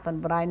this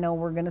happened, but I know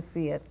we're going to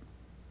see it.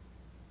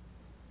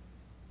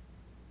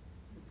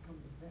 It's come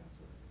to pass,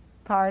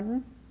 right?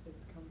 Pardon?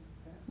 It's come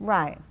to pass.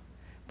 Right.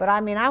 But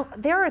I mean,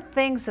 there are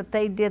things that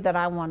they did that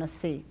I want to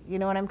see. You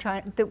know what I'm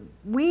trying, that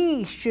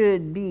we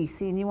should be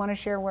seeing. You want to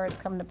share where it's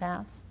come to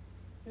pass?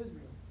 Israel.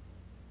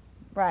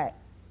 Right.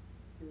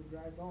 They were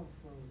dry bones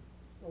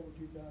for over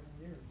 2,000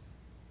 years.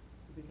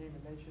 It became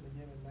a nation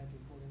again in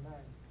 1949.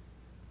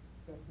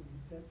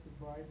 That's the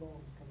dry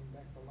bones coming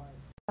back to life.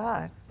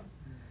 God.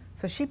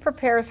 So she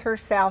prepares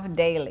herself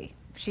daily.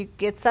 She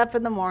gets up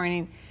in the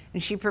morning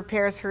and she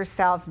prepares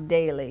herself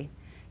daily.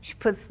 She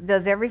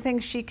does everything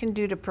she can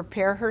do to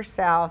prepare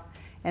herself,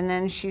 and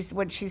then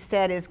what she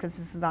said is, because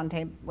this is on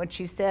tape, what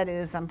she said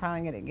is, I'm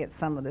probably going to get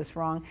some of this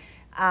wrong,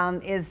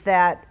 is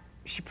that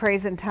she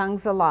prays in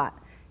tongues a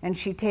lot, and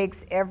she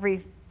takes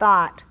every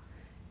thought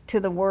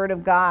to the Word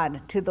of God,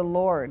 to the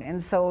Lord,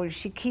 and so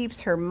she keeps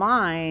her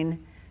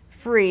mind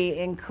free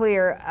and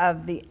clear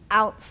of the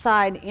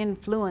outside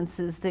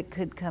influences that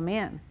could come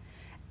in,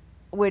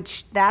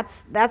 which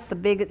that's the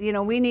big,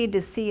 we need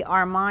to see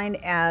our mind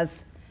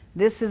as,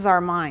 this is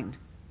our mind.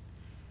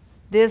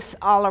 This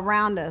all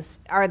around us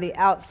are the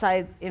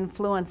outside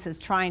influences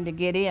trying to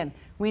get in.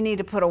 We need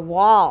to put a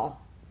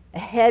wall, a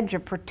hedge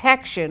of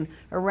protection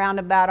around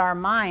about our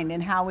mind.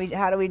 And how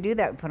do we do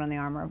that? We put on the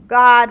armor of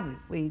God.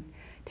 We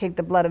take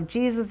the blood of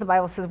Jesus. The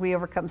Bible says we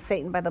overcome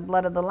Satan by the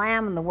blood of the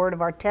Lamb and the word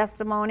of our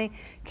testimony,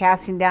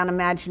 casting down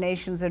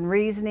imaginations and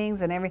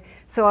reasonings and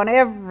so on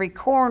every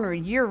corner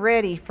you're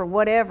ready for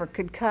whatever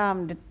could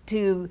come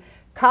to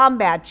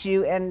combat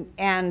you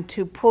and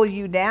to pull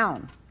you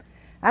down.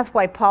 That's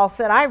why Paul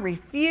said, I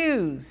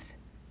refuse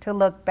to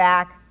look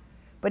back.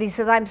 But he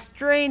says, I'm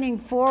straining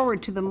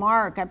forward to the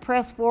mark. I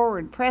press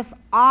forward, press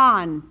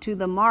on to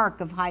the mark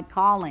of high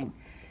calling.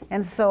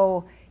 And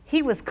so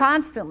he was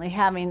constantly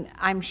having,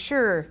 I'm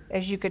sure,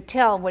 as you could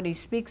tell when he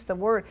speaks the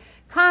word,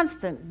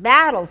 constant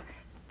battles.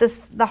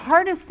 The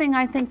hardest thing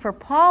I think for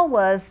Paul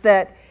was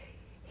that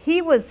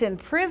he was in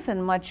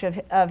prison much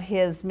of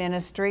his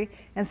ministry,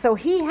 and so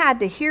he had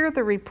to hear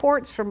the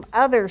reports from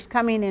others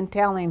coming and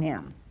telling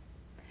him.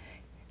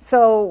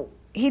 So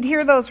he'd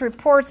hear those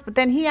reports, but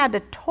then he had to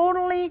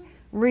totally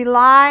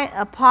rely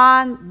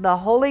upon the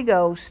Holy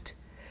Ghost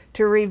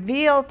to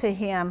reveal to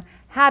him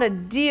how to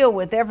deal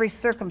with every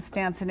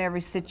circumstance and every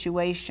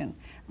situation.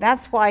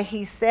 That's why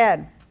he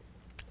said,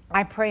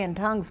 I pray in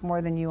tongues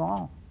more than you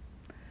all.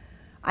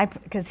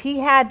 Because he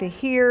had to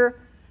hear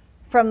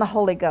from the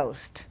Holy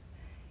Ghost.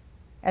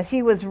 As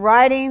he was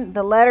writing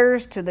the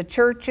letters to the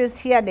churches,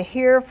 he had to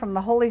hear from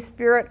the Holy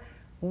Spirit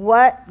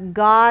what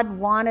God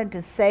wanted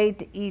to say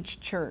to each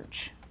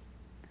church.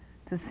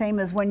 The same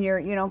as when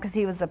you're, because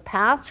he was a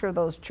pastor of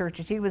those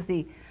churches. He was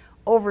the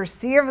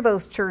overseer of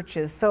those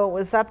churches. So it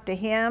was up to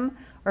him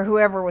or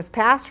whoever was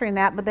pastoring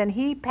that. But then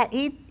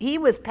he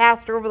was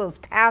pastor over those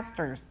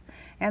pastors.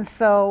 And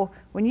so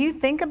when you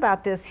think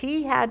about this,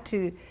 he had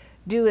to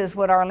do as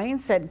what Arlene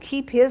said,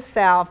 keep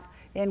himself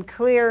in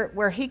clear,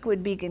 where he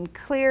would be in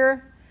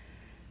clear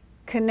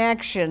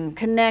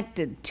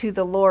connected to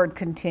the Lord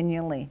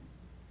continually.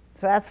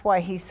 So that's why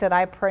he said,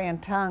 I pray in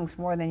tongues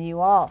more than you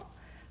all.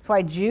 That's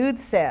why Jude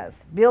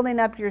says, building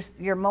up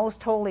your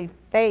most holy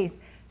faith,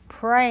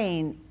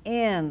 praying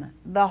in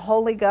the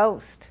Holy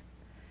Ghost.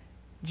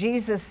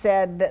 Jesus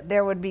said that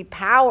there would be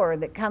power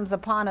that comes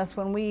upon us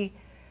when we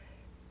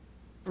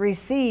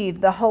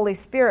receive the Holy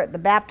Spirit, the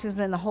baptism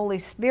in the Holy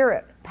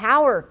Spirit.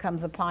 Power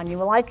comes upon you.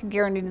 Well, I can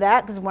guarantee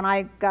that, because when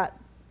I got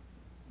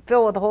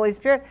filled with the Holy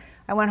Spirit,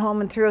 I went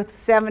home and threw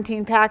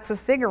 17 packs of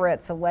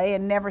cigarettes away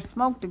and never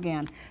smoked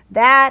again.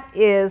 That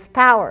is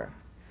power.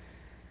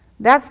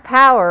 That's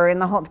power in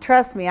the whole.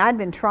 Trust me, I'd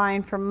been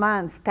trying for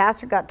months.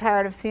 Pastor got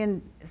tired of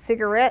seeing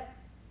cigarette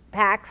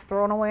packs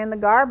thrown away in the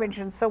garbage,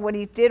 and so what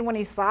he did when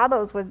he saw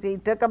those was he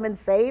took them and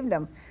saved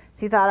them.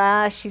 So he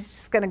thought, she's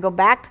just going to go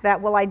back to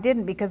that. Well, I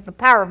didn't, because the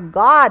power of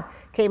God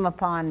came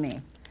upon me.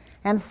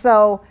 And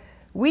so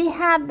we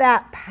have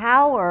that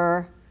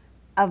power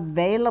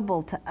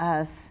available to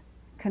us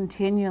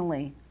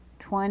continually,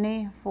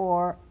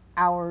 24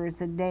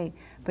 hours a day.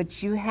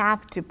 But you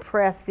have to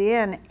press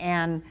in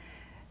and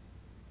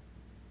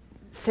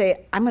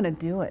say, I'm going to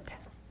do it.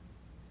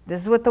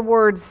 This is what the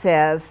Word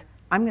says.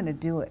 I'm going to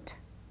do it.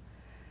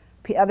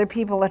 Other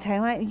people will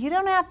tell you, you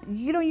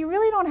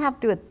really don't have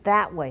to do it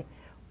that way.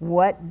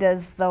 What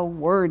does the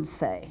Word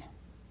say?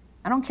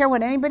 I don't care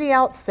what anybody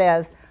else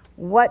says.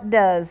 What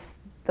does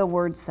the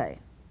Word say?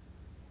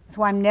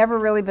 So I've never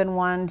really been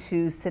one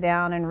to sit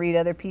down and read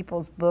other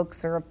people's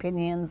books or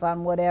opinions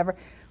on whatever.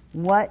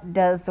 What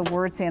does the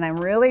Word say? And I'm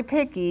really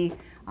picky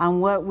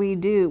on what we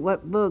do,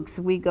 what books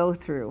we go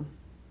through.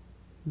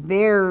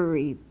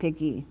 Very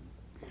picky.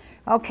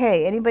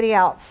 Okay, anybody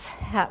else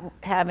have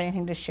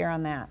anything to share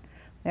on that?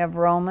 We have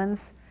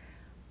Romans.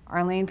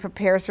 Arlene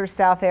prepares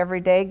herself every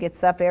day,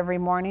 gets up every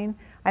morning.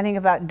 I think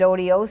about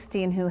Dodie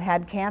Osteen, who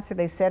had cancer.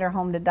 They sent her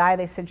home to die.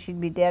 They said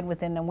she'd be dead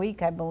within a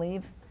week, I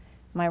believe.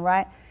 Am I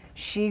right?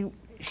 She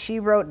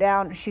wrote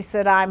down, she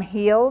said, I'm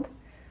healed,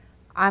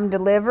 I'm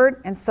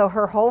delivered. And so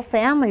her whole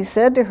family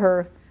said to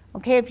her,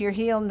 okay, if you're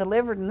healed and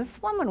delivered, and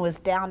this woman was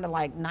down to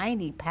like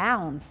 90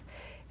 pounds.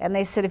 And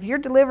they said, if you're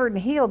delivered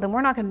and healed, then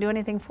we're not going to do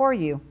anything for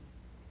you.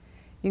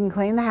 You can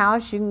clean the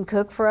house, you can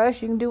cook for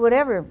us, you can do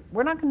whatever.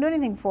 We're not going to do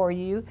anything for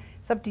you.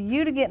 It's up to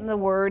you to get in the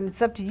Word, and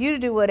it's up to you to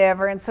do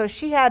whatever. And so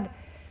she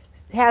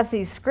has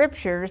these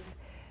scriptures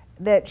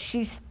that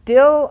she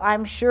still,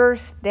 I'm sure,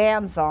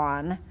 stands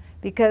on,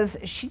 because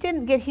she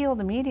didn't get healed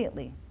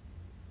immediately.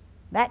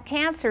 That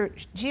cancer,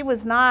 she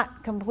was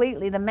not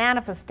completely, the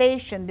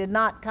manifestation did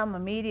not come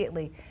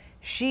immediately.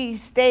 She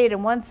stayed,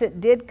 and once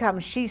it did come,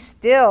 she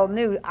still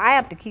knew, I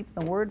have to keep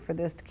the Word for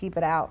this to keep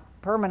it out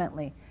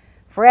permanently,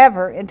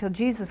 forever, until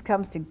Jesus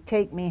comes to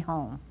take me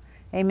home.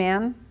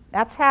 Amen?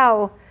 That's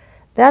how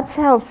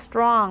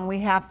strong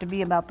we have to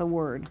be about the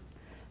Word.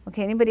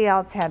 Okay, anybody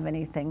else have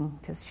anything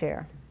to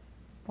share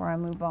before I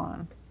move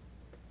on?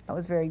 That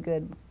was very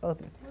good, both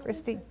of you.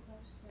 Christy?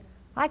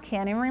 I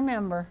can't even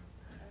remember.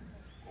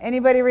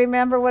 Anybody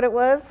remember what it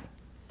was?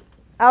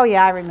 Oh,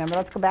 yeah, I remember.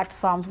 Let's go back to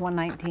Psalms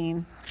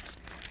 119.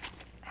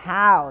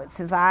 It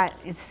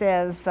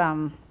says,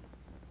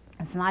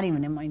 it's not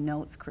even in my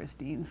notes,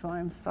 Christine, so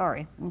I'm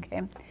sorry.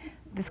 Okay,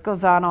 this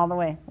goes on all the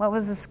way. What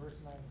was this?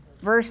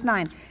 Verse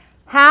 9.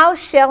 How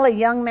shall a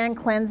young man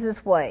cleanse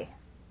his way?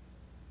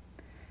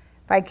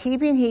 By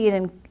keeping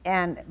heed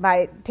and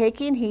by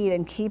taking heed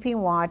and keeping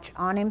watch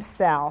on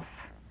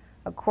himself,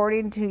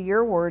 according to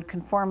your word,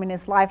 conforming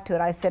his life to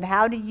it. I said,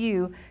 how do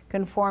you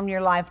conform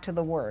your life to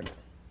the Word?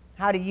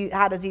 How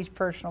does each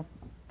person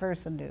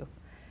do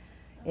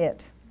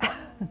it? One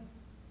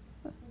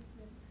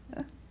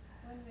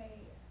way,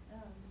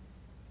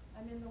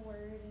 I'm in the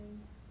Word and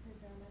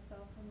prepare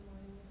myself in the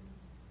morning and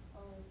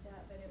all of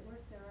that, but at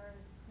work there are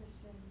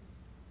Christians,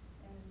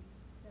 and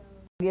so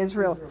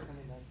Israel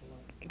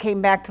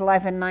came back to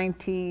life in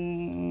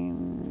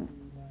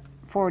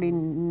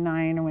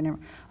 1949 or whenever.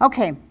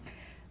 Okay,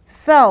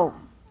 so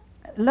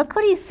look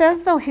what he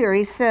says though here.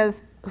 He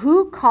says,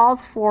 who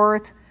calls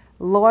forth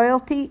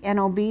loyalty and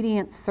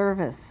obedient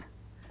service?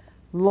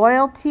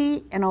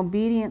 Loyalty and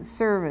obedient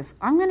service.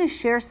 I'm going to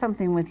share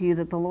something with you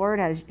that the Lord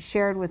has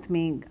shared with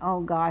me,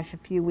 a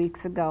few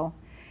weeks ago.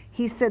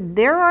 He said,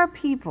 there are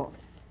people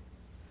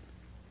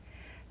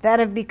that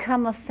have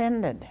become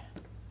offended.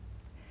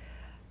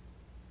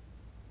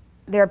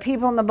 There are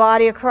people in the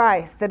body of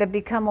Christ that have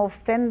become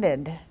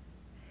offended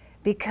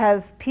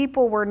because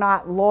people were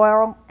not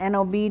loyal and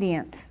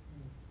obedient.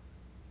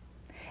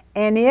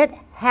 And it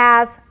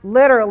has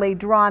literally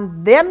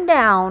drawn them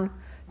down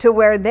to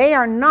where they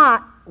are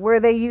not where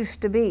they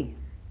used to be.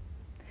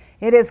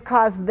 It has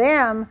caused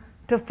them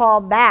to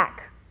fall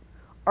back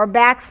or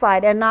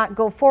backslide and not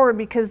go forward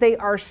because they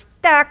are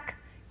stuck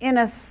in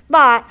a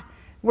spot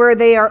where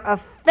they are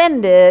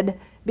offended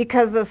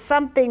because of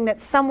something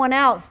that someone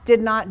else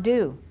did not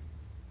do.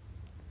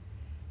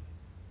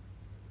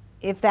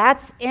 If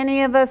that's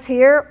any of us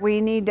here,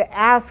 we need to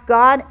ask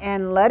God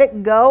and let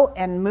it go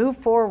and move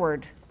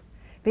forward.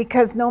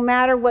 Because no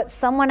matter what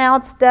someone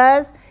else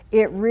does,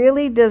 it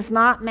really does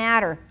not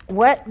matter.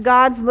 What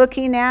God's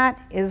looking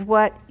at is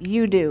what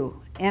you do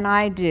and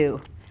I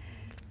do.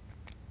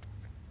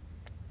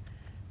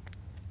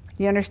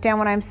 You understand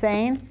what I'm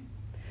saying?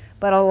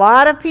 But a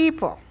lot of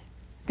people,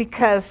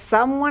 because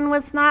someone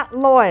was not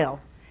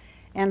loyal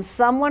and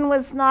someone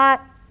was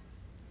not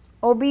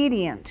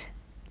obedient.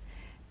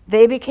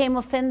 They became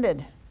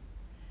offended.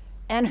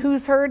 And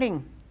who's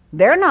hurting?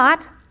 They're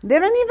not. They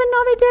don't even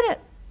know they did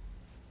it.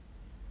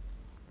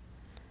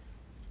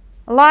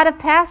 A lot of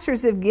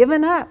pastors have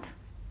given up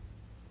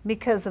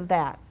because of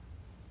that.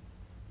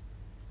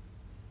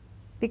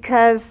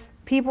 Because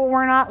people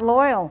were not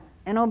loyal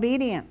and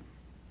obedient.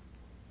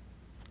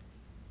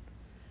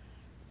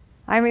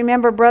 I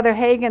remember Brother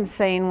Hagin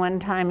saying one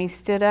time, he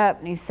stood up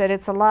and he said,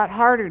 it's a lot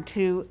harder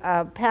to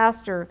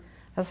pastor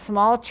a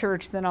small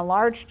church than a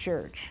large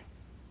church.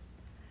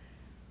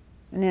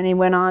 And then he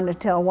went on to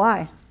tell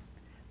why.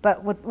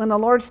 But when the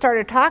Lord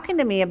started talking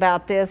to me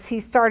about this, he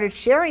started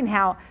sharing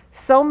how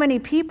so many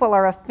people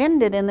are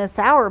offended in this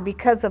hour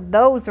because of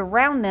those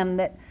around them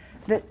that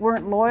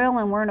weren't loyal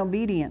and weren't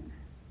obedient.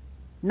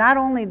 Not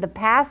only the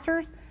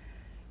pastors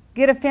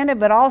get offended,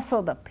 but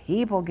also the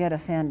people get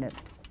offended.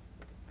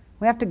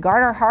 We have to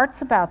guard our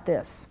hearts about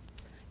this.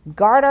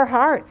 Guard our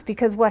hearts,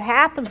 because what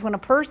happens when a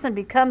person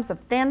becomes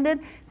offended,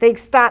 they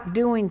stop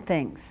doing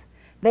things.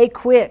 They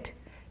quit.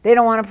 They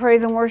don't want to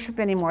praise and worship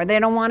anymore. They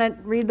don't want to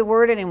read the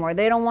word anymore.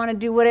 They don't want to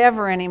do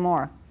whatever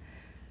anymore.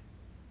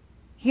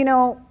 You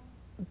know,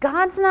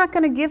 God's not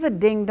going to give a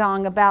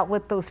ding-dong about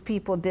what those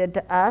people did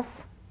to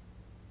us.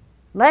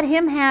 Let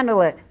him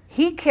handle it.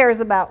 He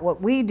cares about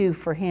what we do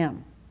for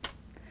him.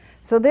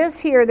 So this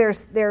here,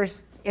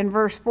 there's in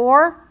verse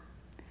 4,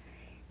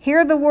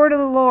 hear the word of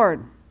the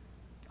Lord.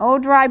 O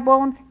dry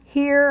bones,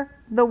 hear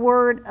the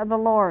word of the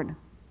Lord.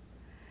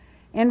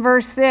 In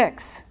verse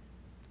 6,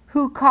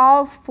 who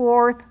calls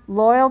forth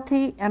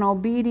loyalty and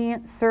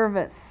obedient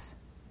service.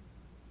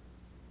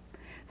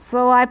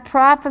 So I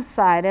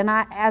prophesied,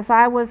 as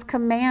I was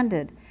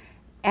commanded.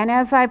 And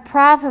as I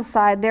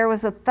prophesied, there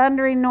was a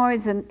thundering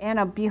noise,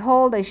 and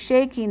behold, a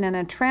shaking and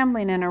a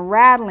trembling and a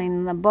rattling,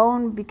 and the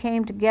bone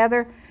became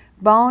together,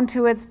 bone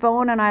to its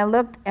bone. And I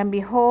looked, and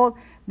behold,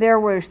 there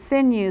were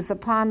sinews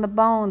upon the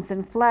bones,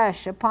 and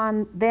flesh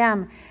upon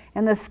them,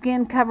 and the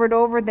skin covered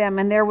over them,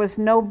 and there was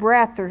no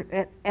breath,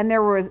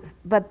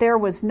 but there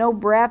was no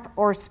breath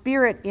or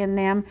spirit in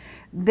them.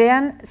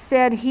 Then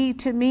said he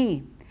to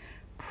me,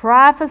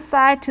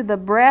 prophesy to the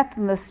breath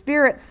and the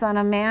spirit, Son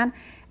of man,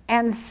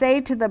 and say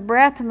to the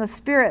breath and the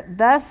spirit,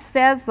 thus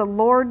says the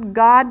Lord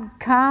God,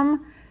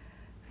 come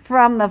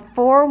from the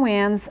four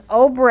winds,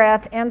 O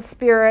breath and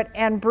spirit,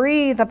 and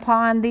breathe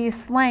upon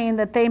these slain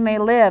that they may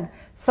live.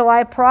 So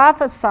I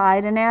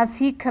prophesied, and as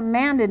he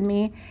commanded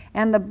me,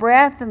 and the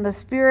breath and the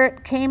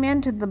spirit came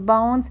into the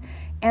bones,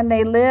 and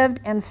they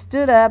lived and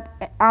stood up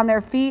on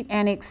their feet,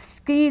 an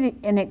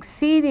exceedingly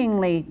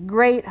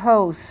great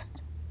host.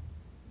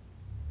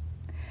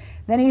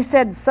 Then he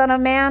said, Son of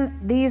man,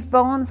 these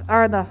bones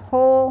are the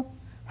whole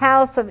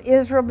house of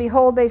Israel.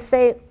 Behold, they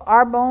say,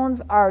 our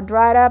bones are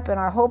dried up, and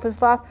our hope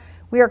is lost.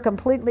 We are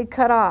completely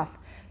cut off.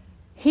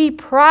 He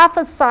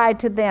prophesied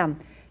to them.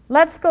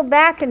 Let's go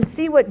back and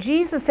see what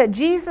Jesus said.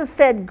 Jesus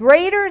said,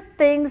 greater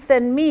things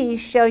than me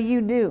shall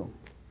you do.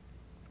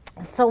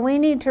 So we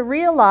need to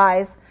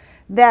realize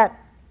that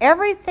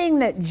everything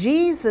that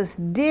Jesus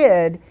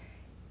did,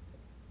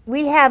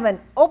 we have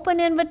an open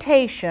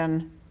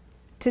invitation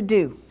to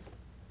do.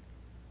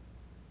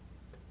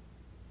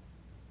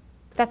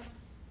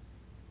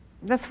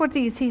 That's what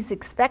he's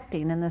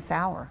expecting in this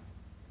hour.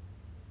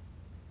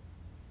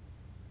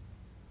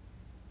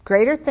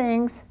 Greater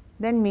things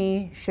than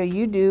me shall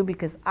you do,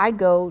 because I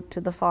go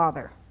to the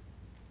Father.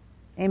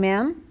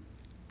 Amen?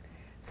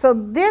 So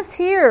this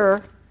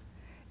here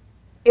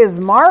is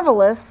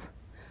marvelous,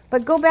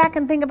 but go back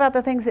and think about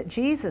the things that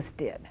Jesus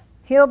did.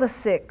 Heal the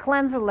sick,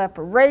 cleanse the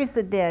leper, raise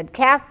the dead,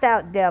 cast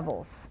out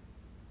devils.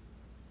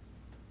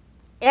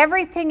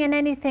 Everything and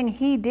anything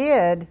he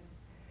did,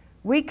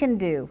 we can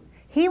do.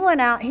 He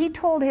went out, he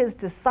told his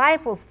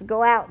disciples to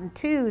go out in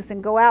twos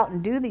and go out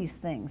and do these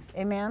things.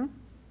 Amen?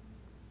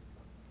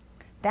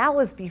 That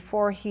was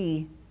before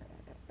he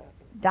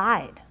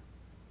died.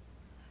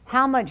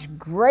 How much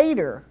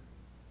greater.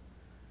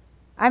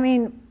 I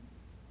mean,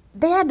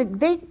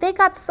 they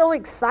got so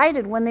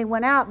excited when they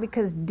went out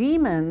because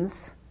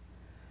demons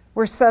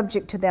were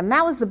subject to them.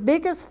 That was the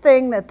biggest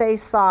thing that they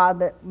saw,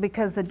 that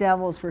because the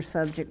devils were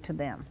subject to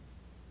them.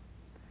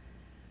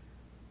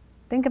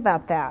 Think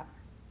about that.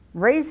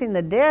 Raising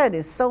the dead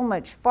is so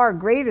much far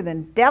greater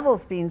than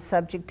devils being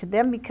subject to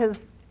them,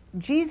 because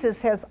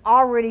Jesus has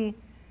already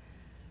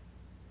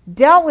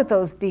dealt with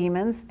those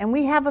demons, and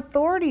we have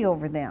authority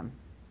over them.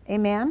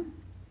 Amen?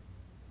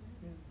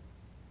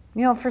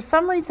 You know, for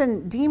some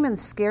reason,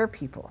 demons scare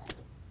people.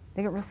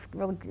 They get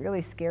really,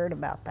 really scared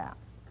about that.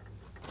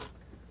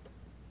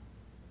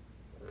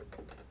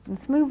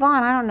 Let's move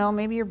on. I don't know,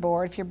 maybe you're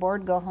bored. If you're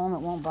bored, go home. It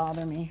won't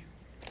bother me.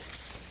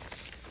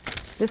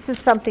 This is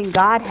something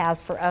God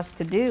has for us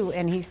to do,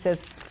 and he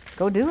says,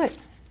 go do it.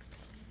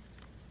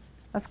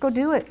 Let's go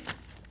do it.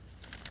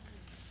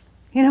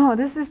 You know,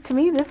 to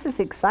me, this is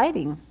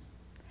exciting.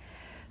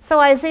 So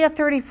Isaiah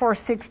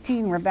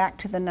 34:16, we're back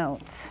to the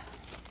notes.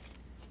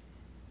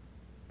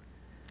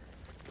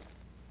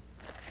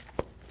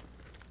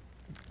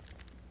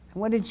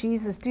 What did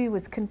Jesus do?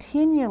 Was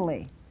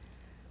continually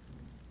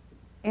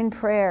in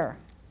prayer.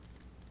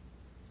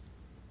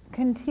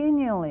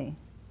 Continually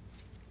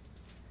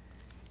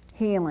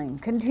healing.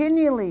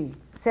 Continually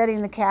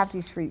setting the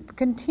captives free.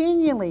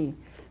 Continually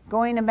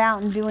going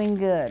about and doing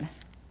good.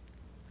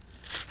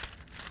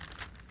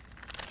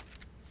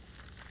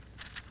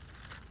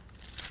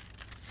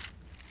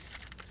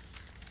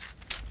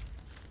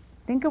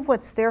 Think of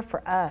what's there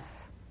for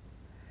us.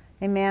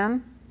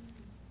 Amen?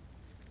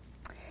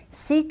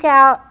 Seek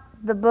out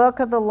the book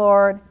of the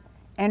Lord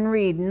and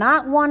read.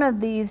 Not one of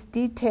these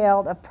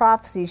detailed of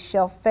prophecies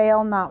shall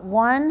fail, not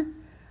one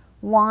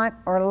want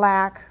or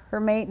lack her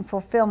mate in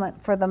fulfillment,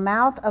 for the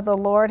mouth of the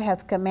Lord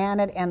hath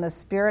commanded, and the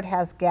Spirit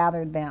has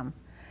gathered them.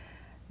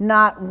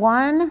 Not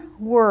one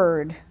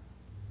word,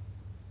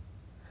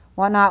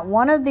 not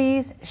one of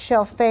these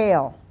shall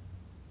fail.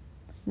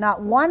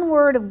 Not one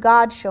word of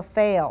God shall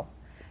fail.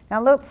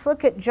 Now let's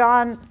look at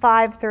John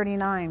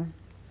 5:39.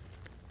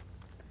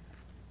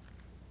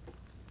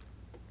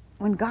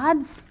 When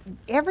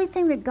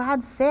everything that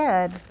God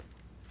said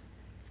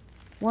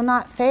will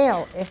not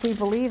fail if we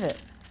believe it.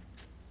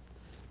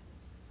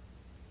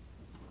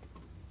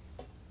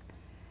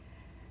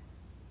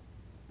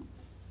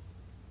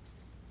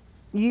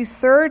 You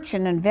search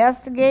and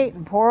investigate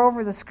and pore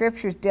over the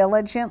scriptures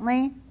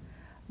diligently,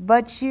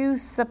 but you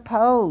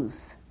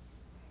suppose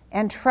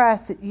and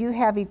trust that you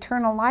have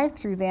eternal life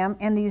through them,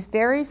 and these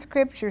very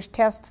scriptures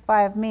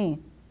testify of me.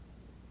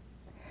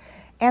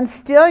 And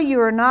still you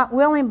are not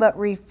willing, but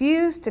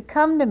refuse to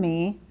come to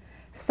me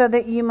so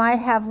that you might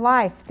have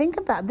life. Think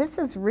about this.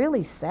 Is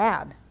really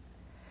sad.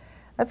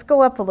 Let's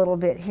go up a little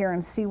bit here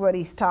and see what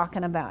he's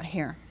talking about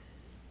here.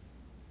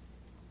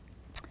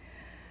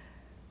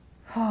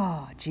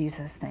 Oh,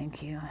 Jesus,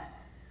 thank you.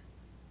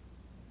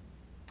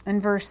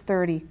 In verse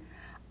 30,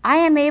 I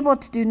am able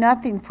to do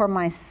nothing from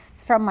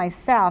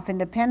myself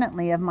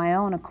independently of my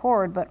own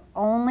accord, but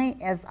only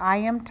as I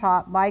am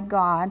taught by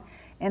God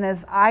and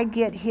as I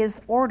get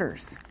his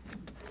orders.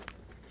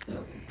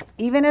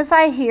 Even as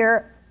I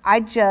hear, I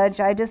judge,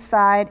 I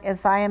decide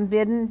as I am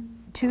bidden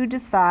to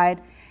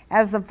decide.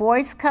 As the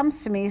voice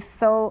comes to me,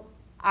 so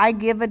I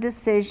give a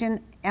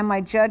decision, and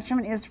my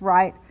judgment is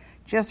right,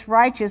 just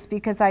righteous,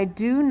 because I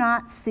do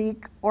not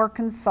seek or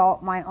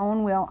consult my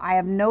own will. I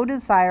have no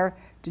desire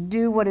to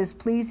do what is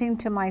pleasing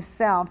to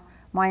myself,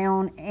 my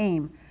own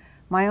aim,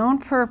 my own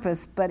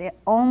purpose, but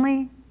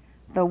only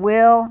the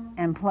will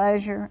and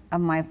pleasure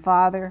of my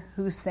Father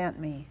who sent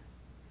me.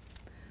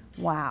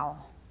 Wow.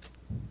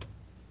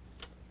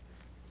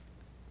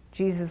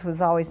 Jesus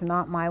was always,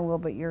 not my will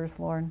but yours,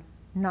 Lord.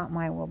 Not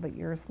my will but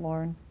yours,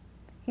 Lord.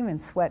 He even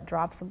sweat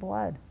drops of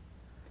blood.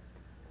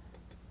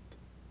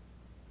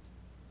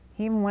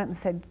 He even went and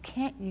said,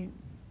 can't you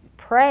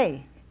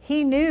pray?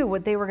 He knew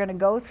what they were going to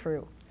go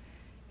through.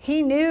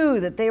 He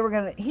knew that they were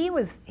going to, he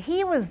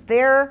was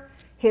there,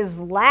 his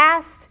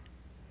last,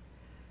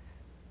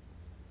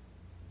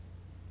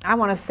 I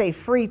want to say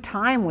free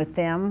time with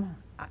them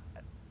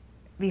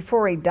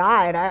before he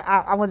died,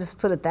 I will just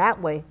put it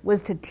that way,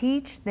 was to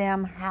teach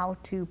them how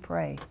to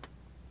pray.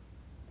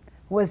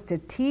 Was to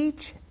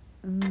teach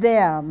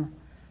them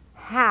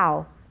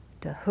how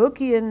to hook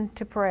you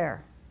into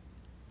prayer.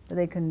 But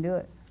they couldn't do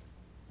it.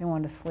 They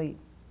wanted to sleep.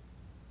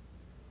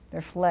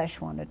 Their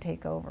flesh wanted to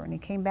take over. And he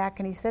came back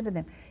and he said to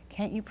them,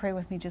 can't you pray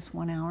with me just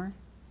 1 hour?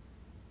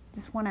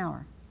 Just 1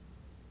 hour.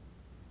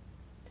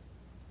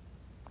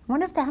 I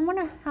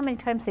wonder how many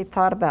times they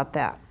thought about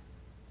that.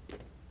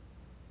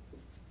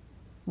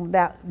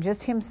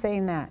 Just him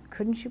saying that.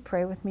 Couldn't you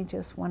pray with me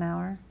just 1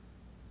 hour?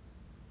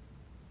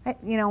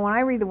 When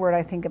I read the word,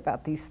 I think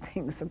about these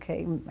things,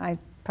 okay? I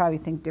probably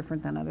think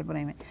different than others, but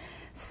anyway.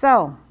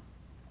 So,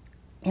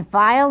 if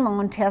I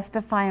alone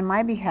testify in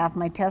my behalf,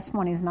 my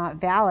testimony is not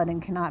valid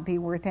and cannot be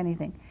worth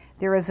anything.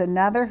 There is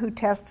another who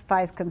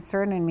testifies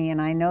concerning me,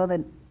 and I know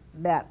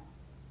that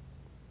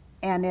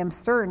and am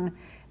certain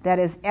that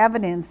his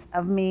evidence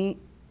of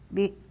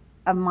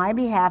my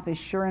behalf is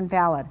sure and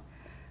valid.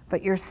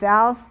 But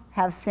yourselves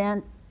have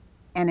sent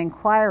an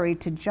inquiry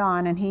to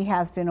John, and he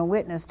has been a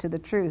witness to the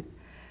truth.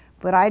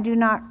 But I do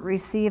not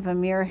receive a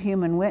mere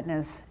human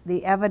witness.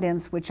 The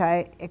evidence which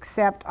I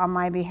accept on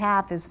my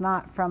behalf is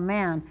not from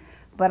man,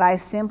 but I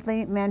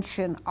simply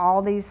mention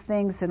all these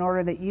things in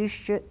order that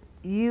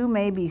you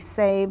may be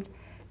saved,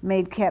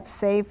 kept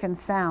safe and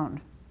sound.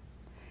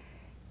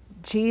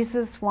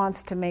 Jesus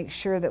wants to make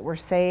sure that we're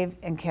saved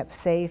and kept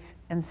safe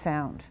and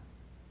sound.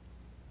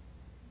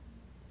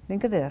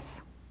 Think of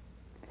this.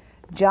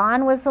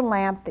 John was the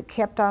lamp that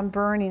kept on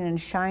burning and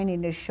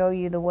shining to show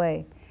you the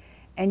way.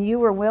 And you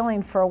were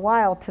willing for a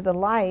while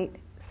to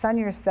sun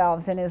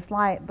yourselves in his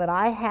light. But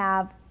I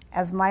have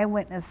as my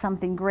witness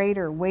something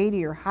greater,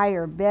 weightier,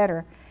 higher,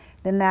 better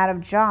than that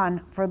of John.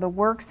 For the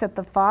works that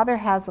the Father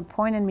has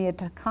appointed me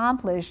to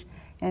accomplish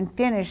and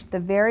finish, the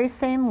very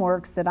same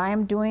works that I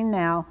am doing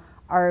now,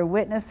 are a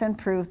witness and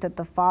proof that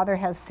the Father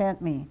has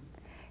sent me.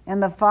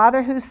 And the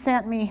Father who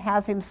sent me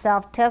has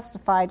himself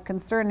testified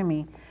concerning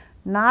me.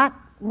 Not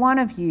one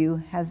of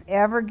you has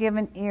ever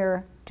given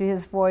ear to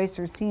his voice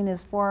or seen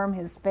his form,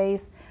 his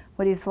face,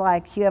 what he's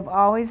like. You have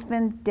always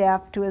been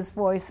deaf to his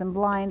voice and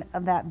blind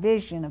of that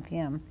vision of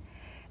him.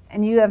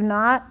 And you have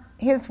not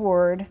his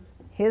word,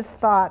 his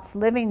thoughts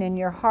living in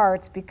your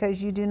hearts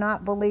because you do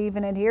not believe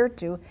and adhere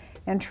to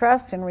and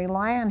trust and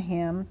rely on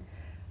him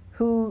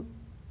who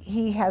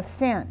he has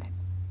sent.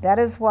 That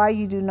is why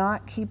you do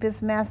not keep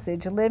his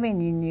message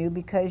living in you,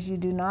 because you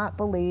do not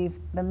believe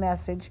the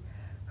message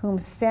whom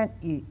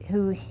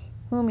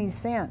he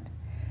sent.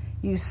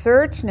 You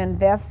search and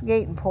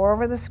investigate and pore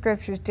over the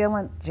scriptures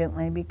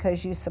diligently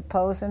because you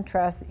suppose and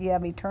trust that you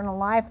have eternal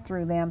life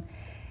through them.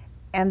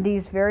 And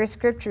these very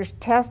scriptures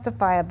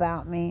testify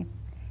about me.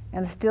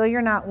 And still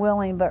you're not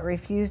willing but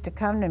refuse to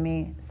come to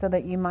me so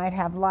that you might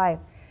have life.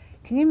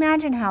 Can you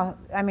imagine how,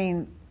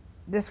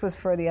 this was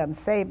for the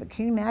unsaved, but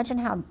can you imagine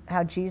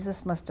how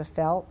Jesus must have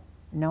felt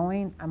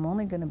knowing I'm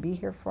only going to be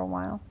here for a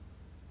while?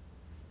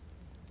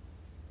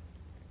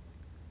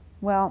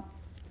 Well,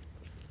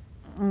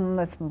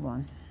 let's move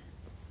on.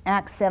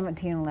 Acts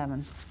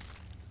 17:11.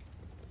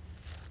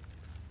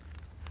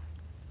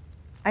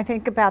 I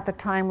think about the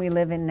time we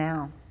live in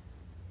now.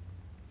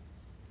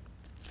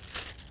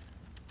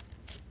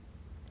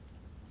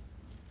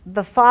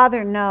 The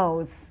Father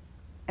knows,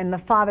 and the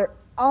Father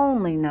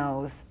only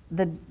knows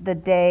the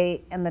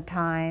day and the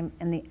time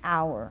and the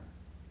hour.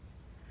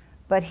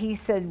 But he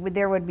said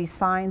there would be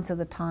signs of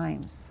the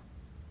times.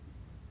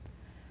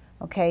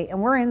 Okay,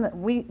 and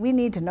we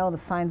need to know the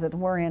signs that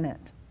we're in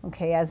it.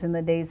 Okay, as in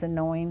the days of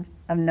knowing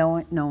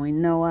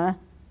Noah.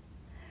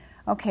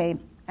 Okay,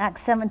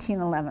 Acts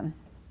 17:11.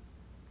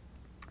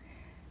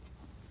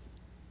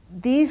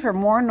 These were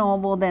more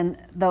noble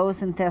than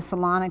those in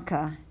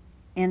Thessalonica,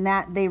 in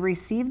that they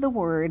received the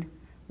word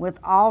with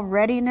all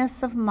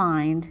readiness of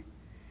mind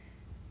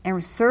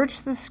and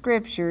searched the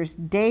scriptures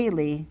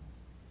daily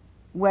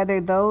whether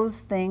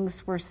those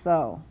things were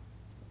so.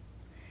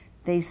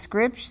 They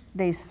searched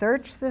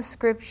the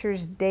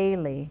scriptures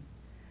daily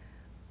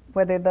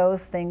whether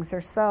those things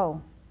are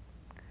so.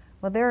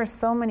 Well, there are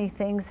so many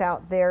things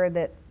out there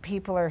that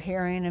people are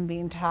hearing and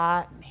being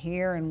taught and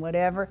hear and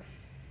whatever.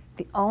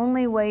 The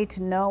only way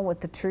to know what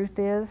the truth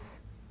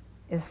is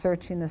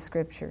searching the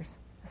scriptures.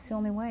 That's the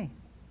only way.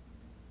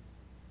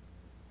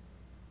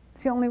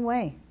 It's the only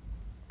way.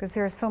 Because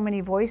there are so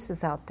many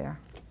voices out there.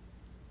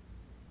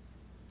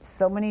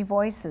 So many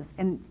voices.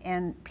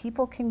 And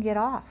people can get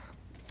off.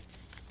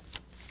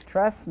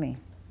 Trust me.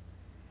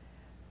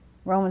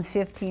 Romans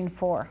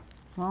 15:4.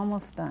 We're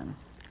almost done.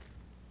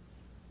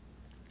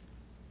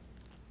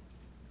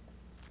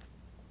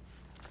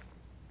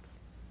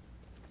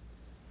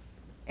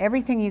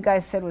 Everything you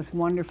guys said was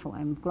wonderful.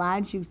 I'm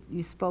glad you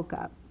spoke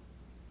up.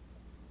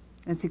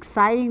 It's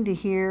exciting to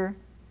hear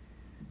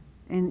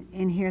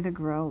and hear the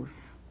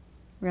growth,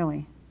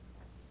 really.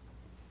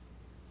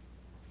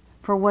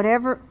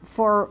 Whatsoever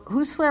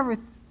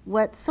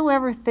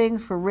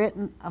things were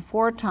written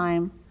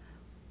aforetime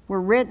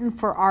were written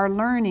for our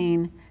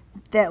learning,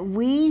 that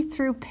we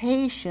through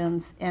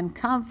patience and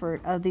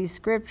comfort of these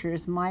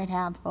scriptures might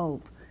have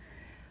hope.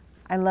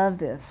 I love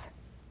this.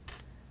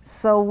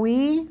 So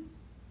we,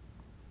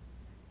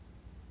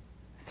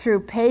 through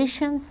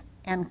patience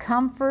and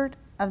comfort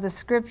of the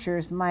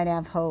scriptures, might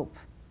have hope.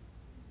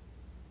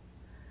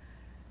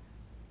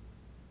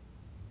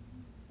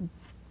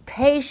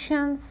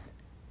 Patience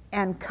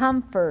and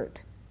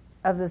comfort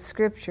of the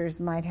scriptures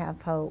might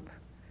have hope.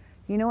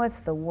 You know, it's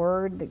the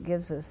word that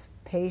gives us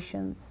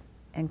patience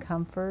and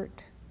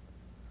comfort.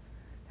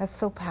 That's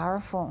so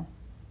powerful.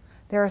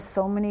 There are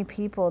so many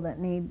people that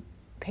need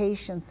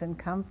patience and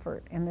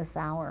comfort in this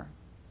hour.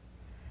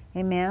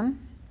 Amen?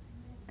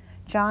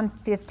 John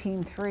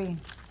 15:3.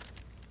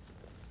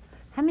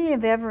 How many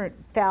have ever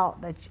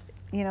felt that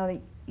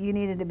that you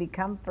needed to be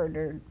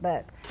comforted,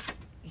 but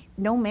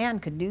no man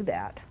could do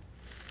that?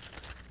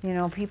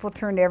 People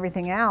turned to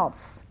everything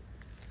else.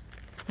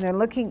 They're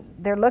looking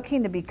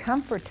to be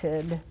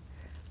comforted,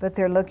 but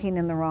they're looking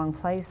in the wrong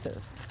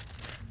places.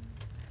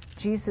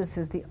 Jesus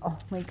is the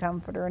only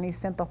comforter, and he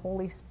sent the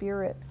Holy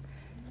Spirit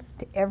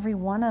to every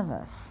one of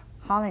us.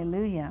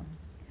 Hallelujah.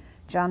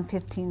 John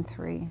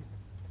 15:3.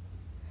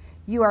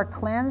 You are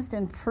cleansed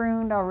and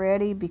pruned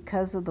already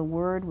because of the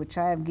word which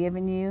I have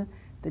given you,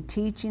 the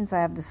teachings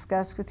I have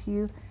discussed with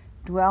you.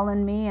 Dwell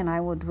in me, and I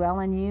will dwell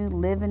in you.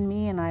 Live in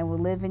me, and I will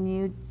live in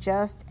you.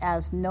 Just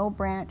as no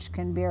branch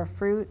can bear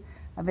fruit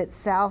of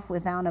itself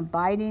without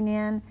abiding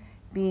in,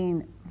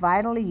 being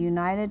vitally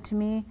united to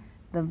me,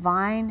 the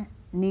vine,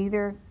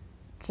 neither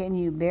can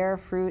you bear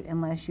fruit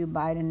unless you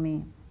abide in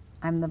me.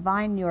 I'm the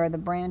vine, you are the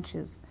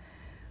branches.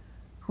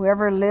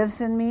 Whoever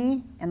lives in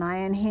me, and I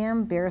in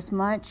him, bears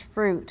much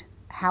fruit.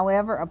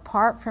 However,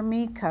 apart from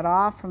me, cut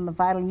off from the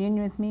vital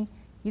union with me,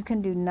 you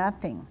can do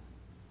nothing.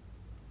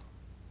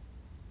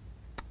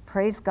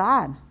 Praise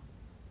God.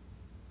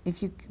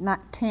 If you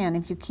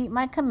keep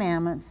my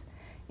commandments,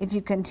 if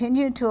you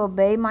continue to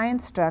obey my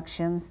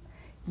instructions,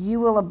 you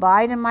will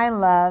abide in my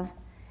love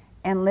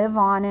and live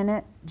on in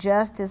it,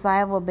 just as I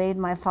have obeyed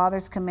my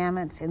Father's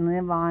commandments and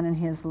live on in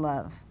his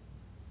love.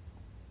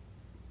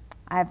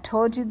 I have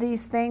told you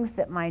these things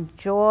that my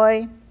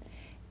joy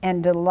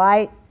and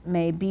delight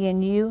may be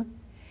in you,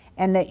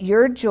 and that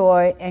your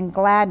joy and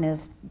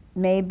gladness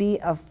may be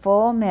of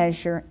full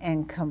measure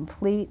and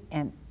complete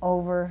and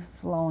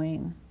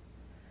overflowing.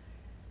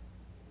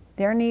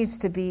 There needs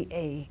to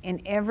be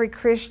in every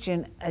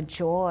Christian, a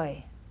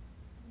joy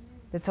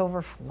that's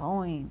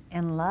overflowing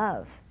and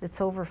love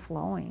that's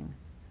overflowing.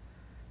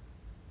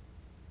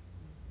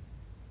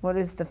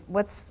 What's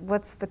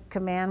the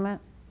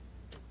commandment?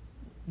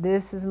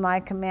 This is my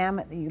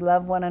commandment, that you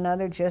love one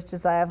another just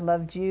as I have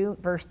loved you.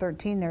 Verse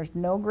 13, there's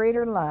no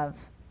greater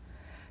love.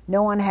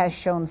 No one has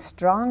shown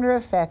stronger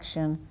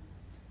affection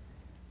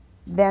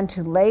than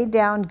to lay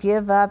down,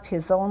 give up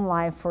his own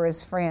life for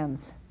his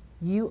friends.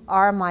 You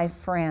are my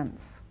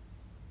friends.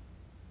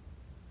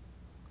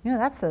 You know,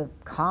 that's a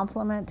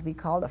compliment to be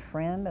called a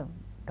friend of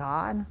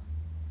God.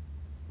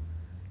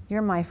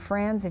 You're my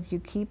friends if you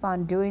keep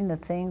on doing the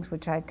things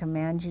which I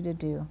command you to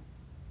do.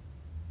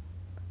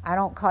 I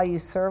don't call you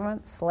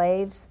servants,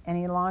 slaves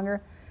any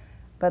longer,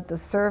 but the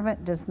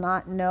servant does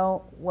not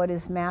know what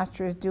his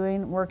master is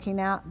doing, working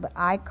out, but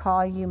I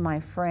call you my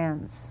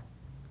friends,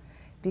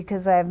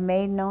 because I have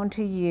made known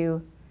to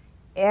you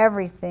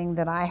everything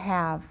that I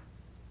have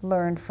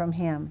learned from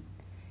him.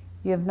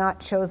 You have not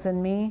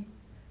chosen me,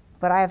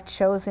 but I have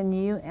chosen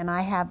you, and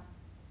I have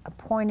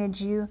appointed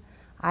you.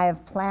 I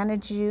have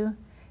planted you,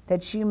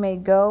 that you may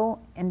go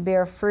and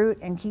bear fruit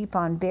and keep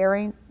on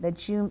bearing,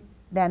 that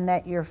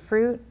your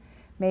fruit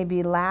may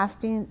be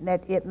lasting,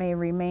 that it may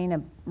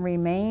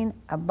remain,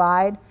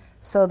 abide,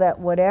 so that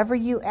whatever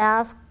you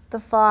ask the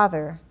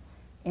Father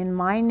in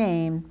my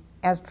name,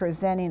 as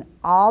presenting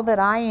all that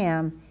I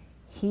am,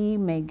 he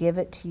may give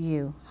it to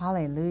you.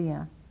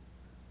 Hallelujah.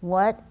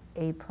 What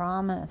a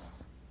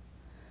promise.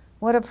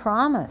 What a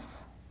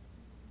promise.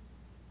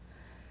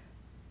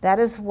 That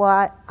is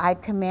what I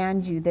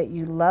command you, that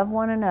you love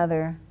one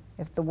another.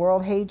 If the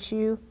world hates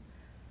you,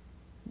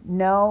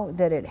 know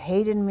that it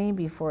hated me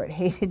before it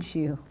hated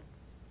you.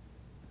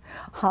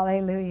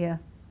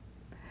 Hallelujah.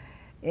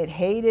 It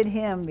hated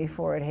him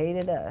before it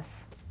hated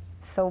us.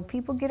 So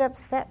people get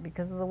upset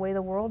because of the way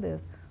the world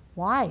is.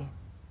 Why?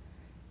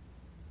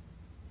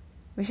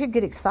 We should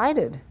get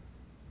excited.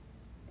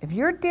 If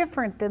you're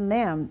different than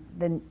them,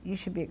 then you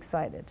should be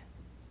excited.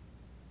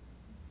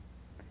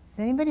 Does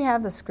anybody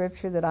have the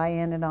scripture that I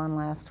ended on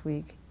last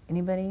week?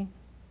 Anybody?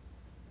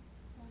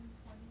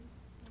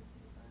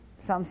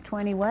 Psalms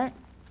 20, what?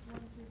 1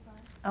 through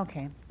 5.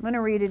 Okay. I'm going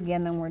to read it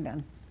again, then we're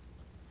done.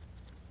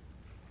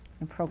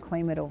 And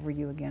proclaim it over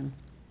you again.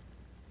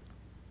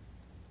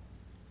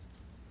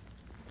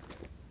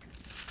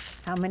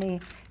 How many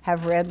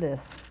have read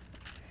this?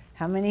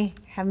 How many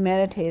have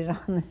meditated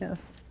on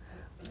this?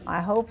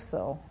 I hope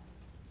so.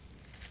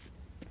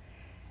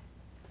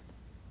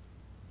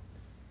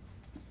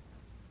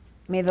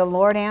 May the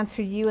Lord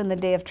answer you in the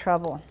day of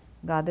trouble.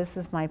 God, this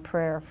is my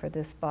prayer for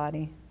this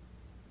body,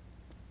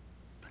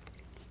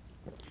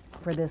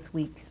 for this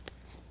week,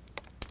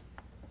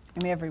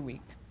 and every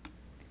week.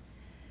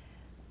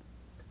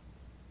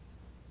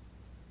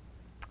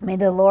 May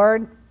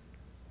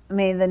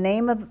the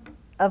name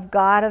of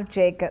God of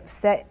Jacob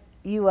set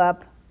you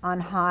up on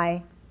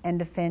high and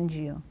defend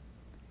you.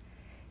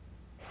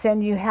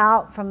 Send you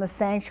help from the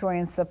sanctuary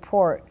and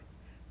support.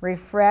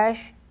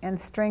 Refresh and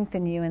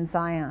strengthen you in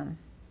Zion.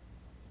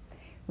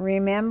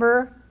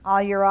 Remember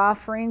all your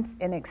offerings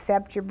and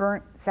accept your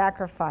burnt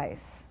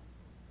sacrifice.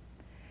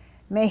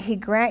 May he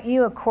grant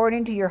you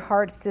according to your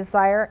heart's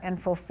desire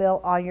and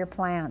fulfill all your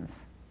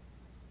plans.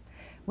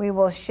 We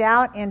will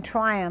shout in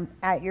triumph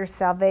at your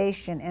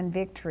salvation and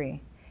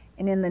victory.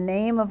 And in the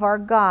name of our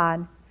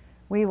God,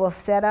 we will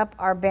set up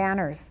our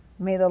banners.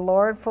 May the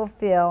Lord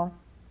fulfill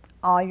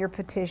all your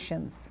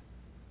petitions.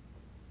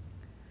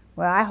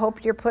 Well, I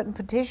hope you're putting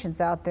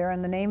petitions out there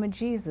in the name of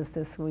Jesus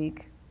this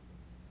week.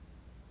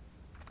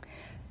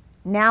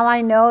 Now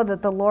I know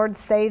that the Lord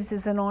saves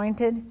his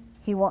anointed.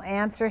 He will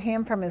answer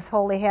him from his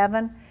holy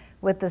heaven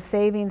with the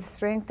saving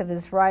strength of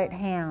his right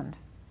hand.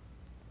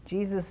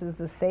 Jesus is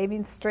the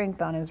saving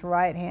strength on his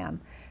right hand.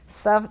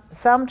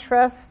 Some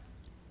trust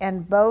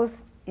and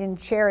boast in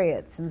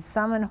chariots, and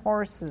some in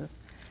horses.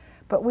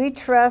 But we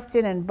trust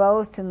in and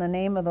boast in the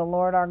name of the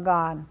Lord our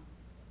God.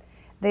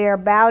 They are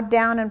bowed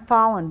down and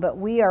fallen, but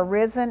we are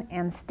risen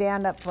and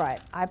stand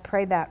upright. I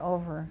pray that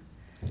over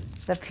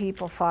the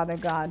people, Father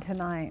God,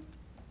 tonight.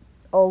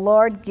 O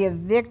Lord, give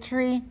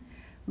victory.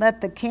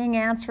 Let the King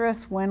answer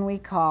us when we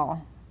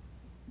call.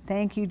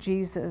 Thank you,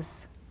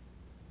 Jesus.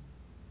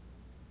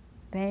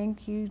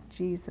 Thank you,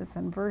 Jesus.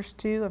 And verse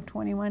 2 of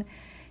 21,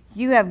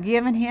 you have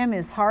given him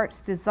his heart's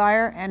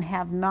desire and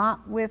have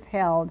not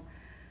withheld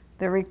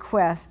the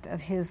request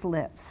of his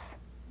lips.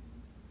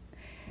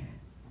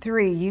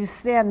 3, you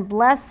send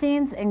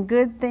blessings and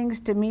good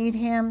things to meet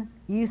him.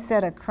 You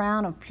set a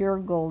crown of pure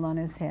gold on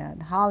his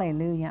head.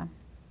 Hallelujah.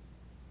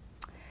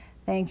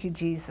 Thank you,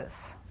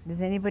 Jesus.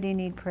 Does anybody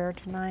need prayer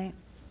tonight?